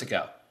 40 years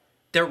ago.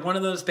 They're one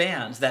of those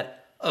bands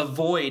that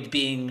avoid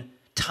being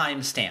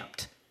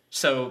time-stamped.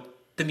 So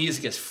the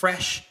music is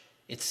fresh,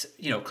 it's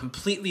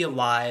completely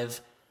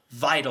alive,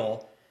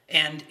 vital,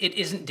 and it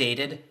isn't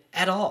dated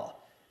at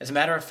all. As a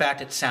matter of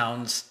fact, it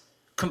sounds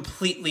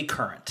completely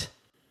current.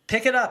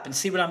 Pick it up and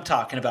see what I'm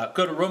talking about.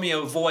 Go to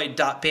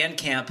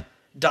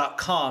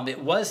romeovoid.bandcamp.com. It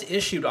was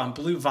issued on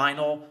blue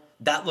vinyl.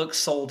 That looks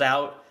sold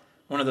out.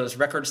 One of those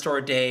record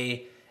store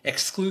day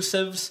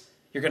exclusives.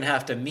 You're going to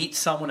have to meet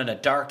someone in a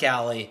dark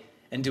alley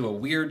and do a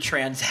weird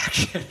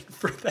transaction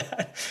for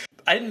that.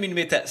 I didn't mean to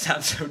make that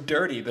sound so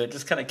dirty, but it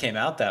just kind of came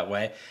out that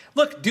way.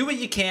 Look, do what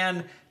you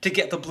can to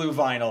get the blue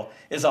vinyl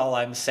is all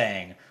I'm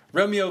saying.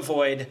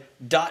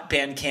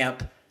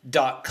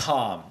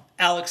 romeovoid.bandcamp.com.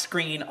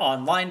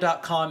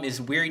 AlexGreenOnline.com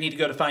is where you need to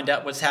go to find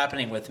out what's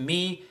happening with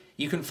me.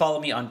 You can follow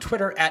me on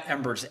Twitter at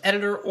Embers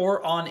Editor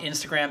or on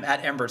Instagram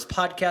at Embers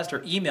Podcast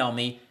or email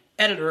me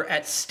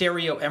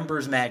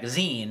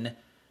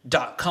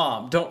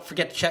editor@stereoembersmagazine.com. Don't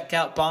forget to check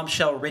out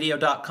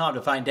bombshellradio.com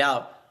to find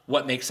out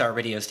what makes our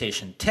radio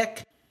station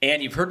tick.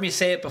 And you've heard me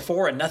say it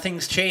before and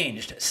nothing's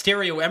changed.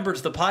 Stereo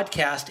Embers, the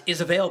podcast, is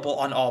available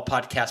on all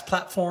podcast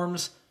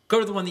platforms.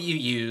 Go to the one that you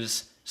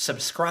use,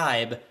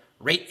 subscribe,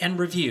 rate and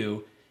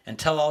review, and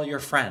tell all your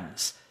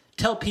friends.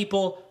 Tell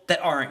people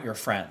that aren't your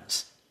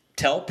friends.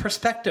 Tell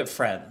prospective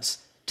friends.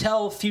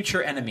 Tell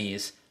future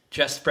enemies.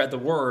 Just spread the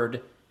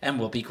word, and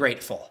we'll be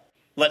grateful.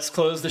 Let's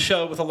close the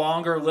show with a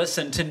longer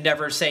listen to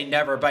Never Say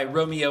Never by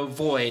Romeo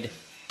Void.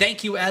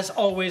 Thank you, as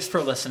always,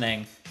 for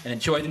listening, and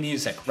enjoy the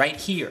music right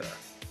here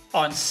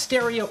on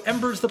Stereo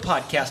Embers, the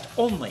podcast,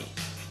 only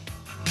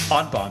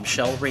on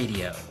Bombshell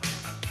Radio.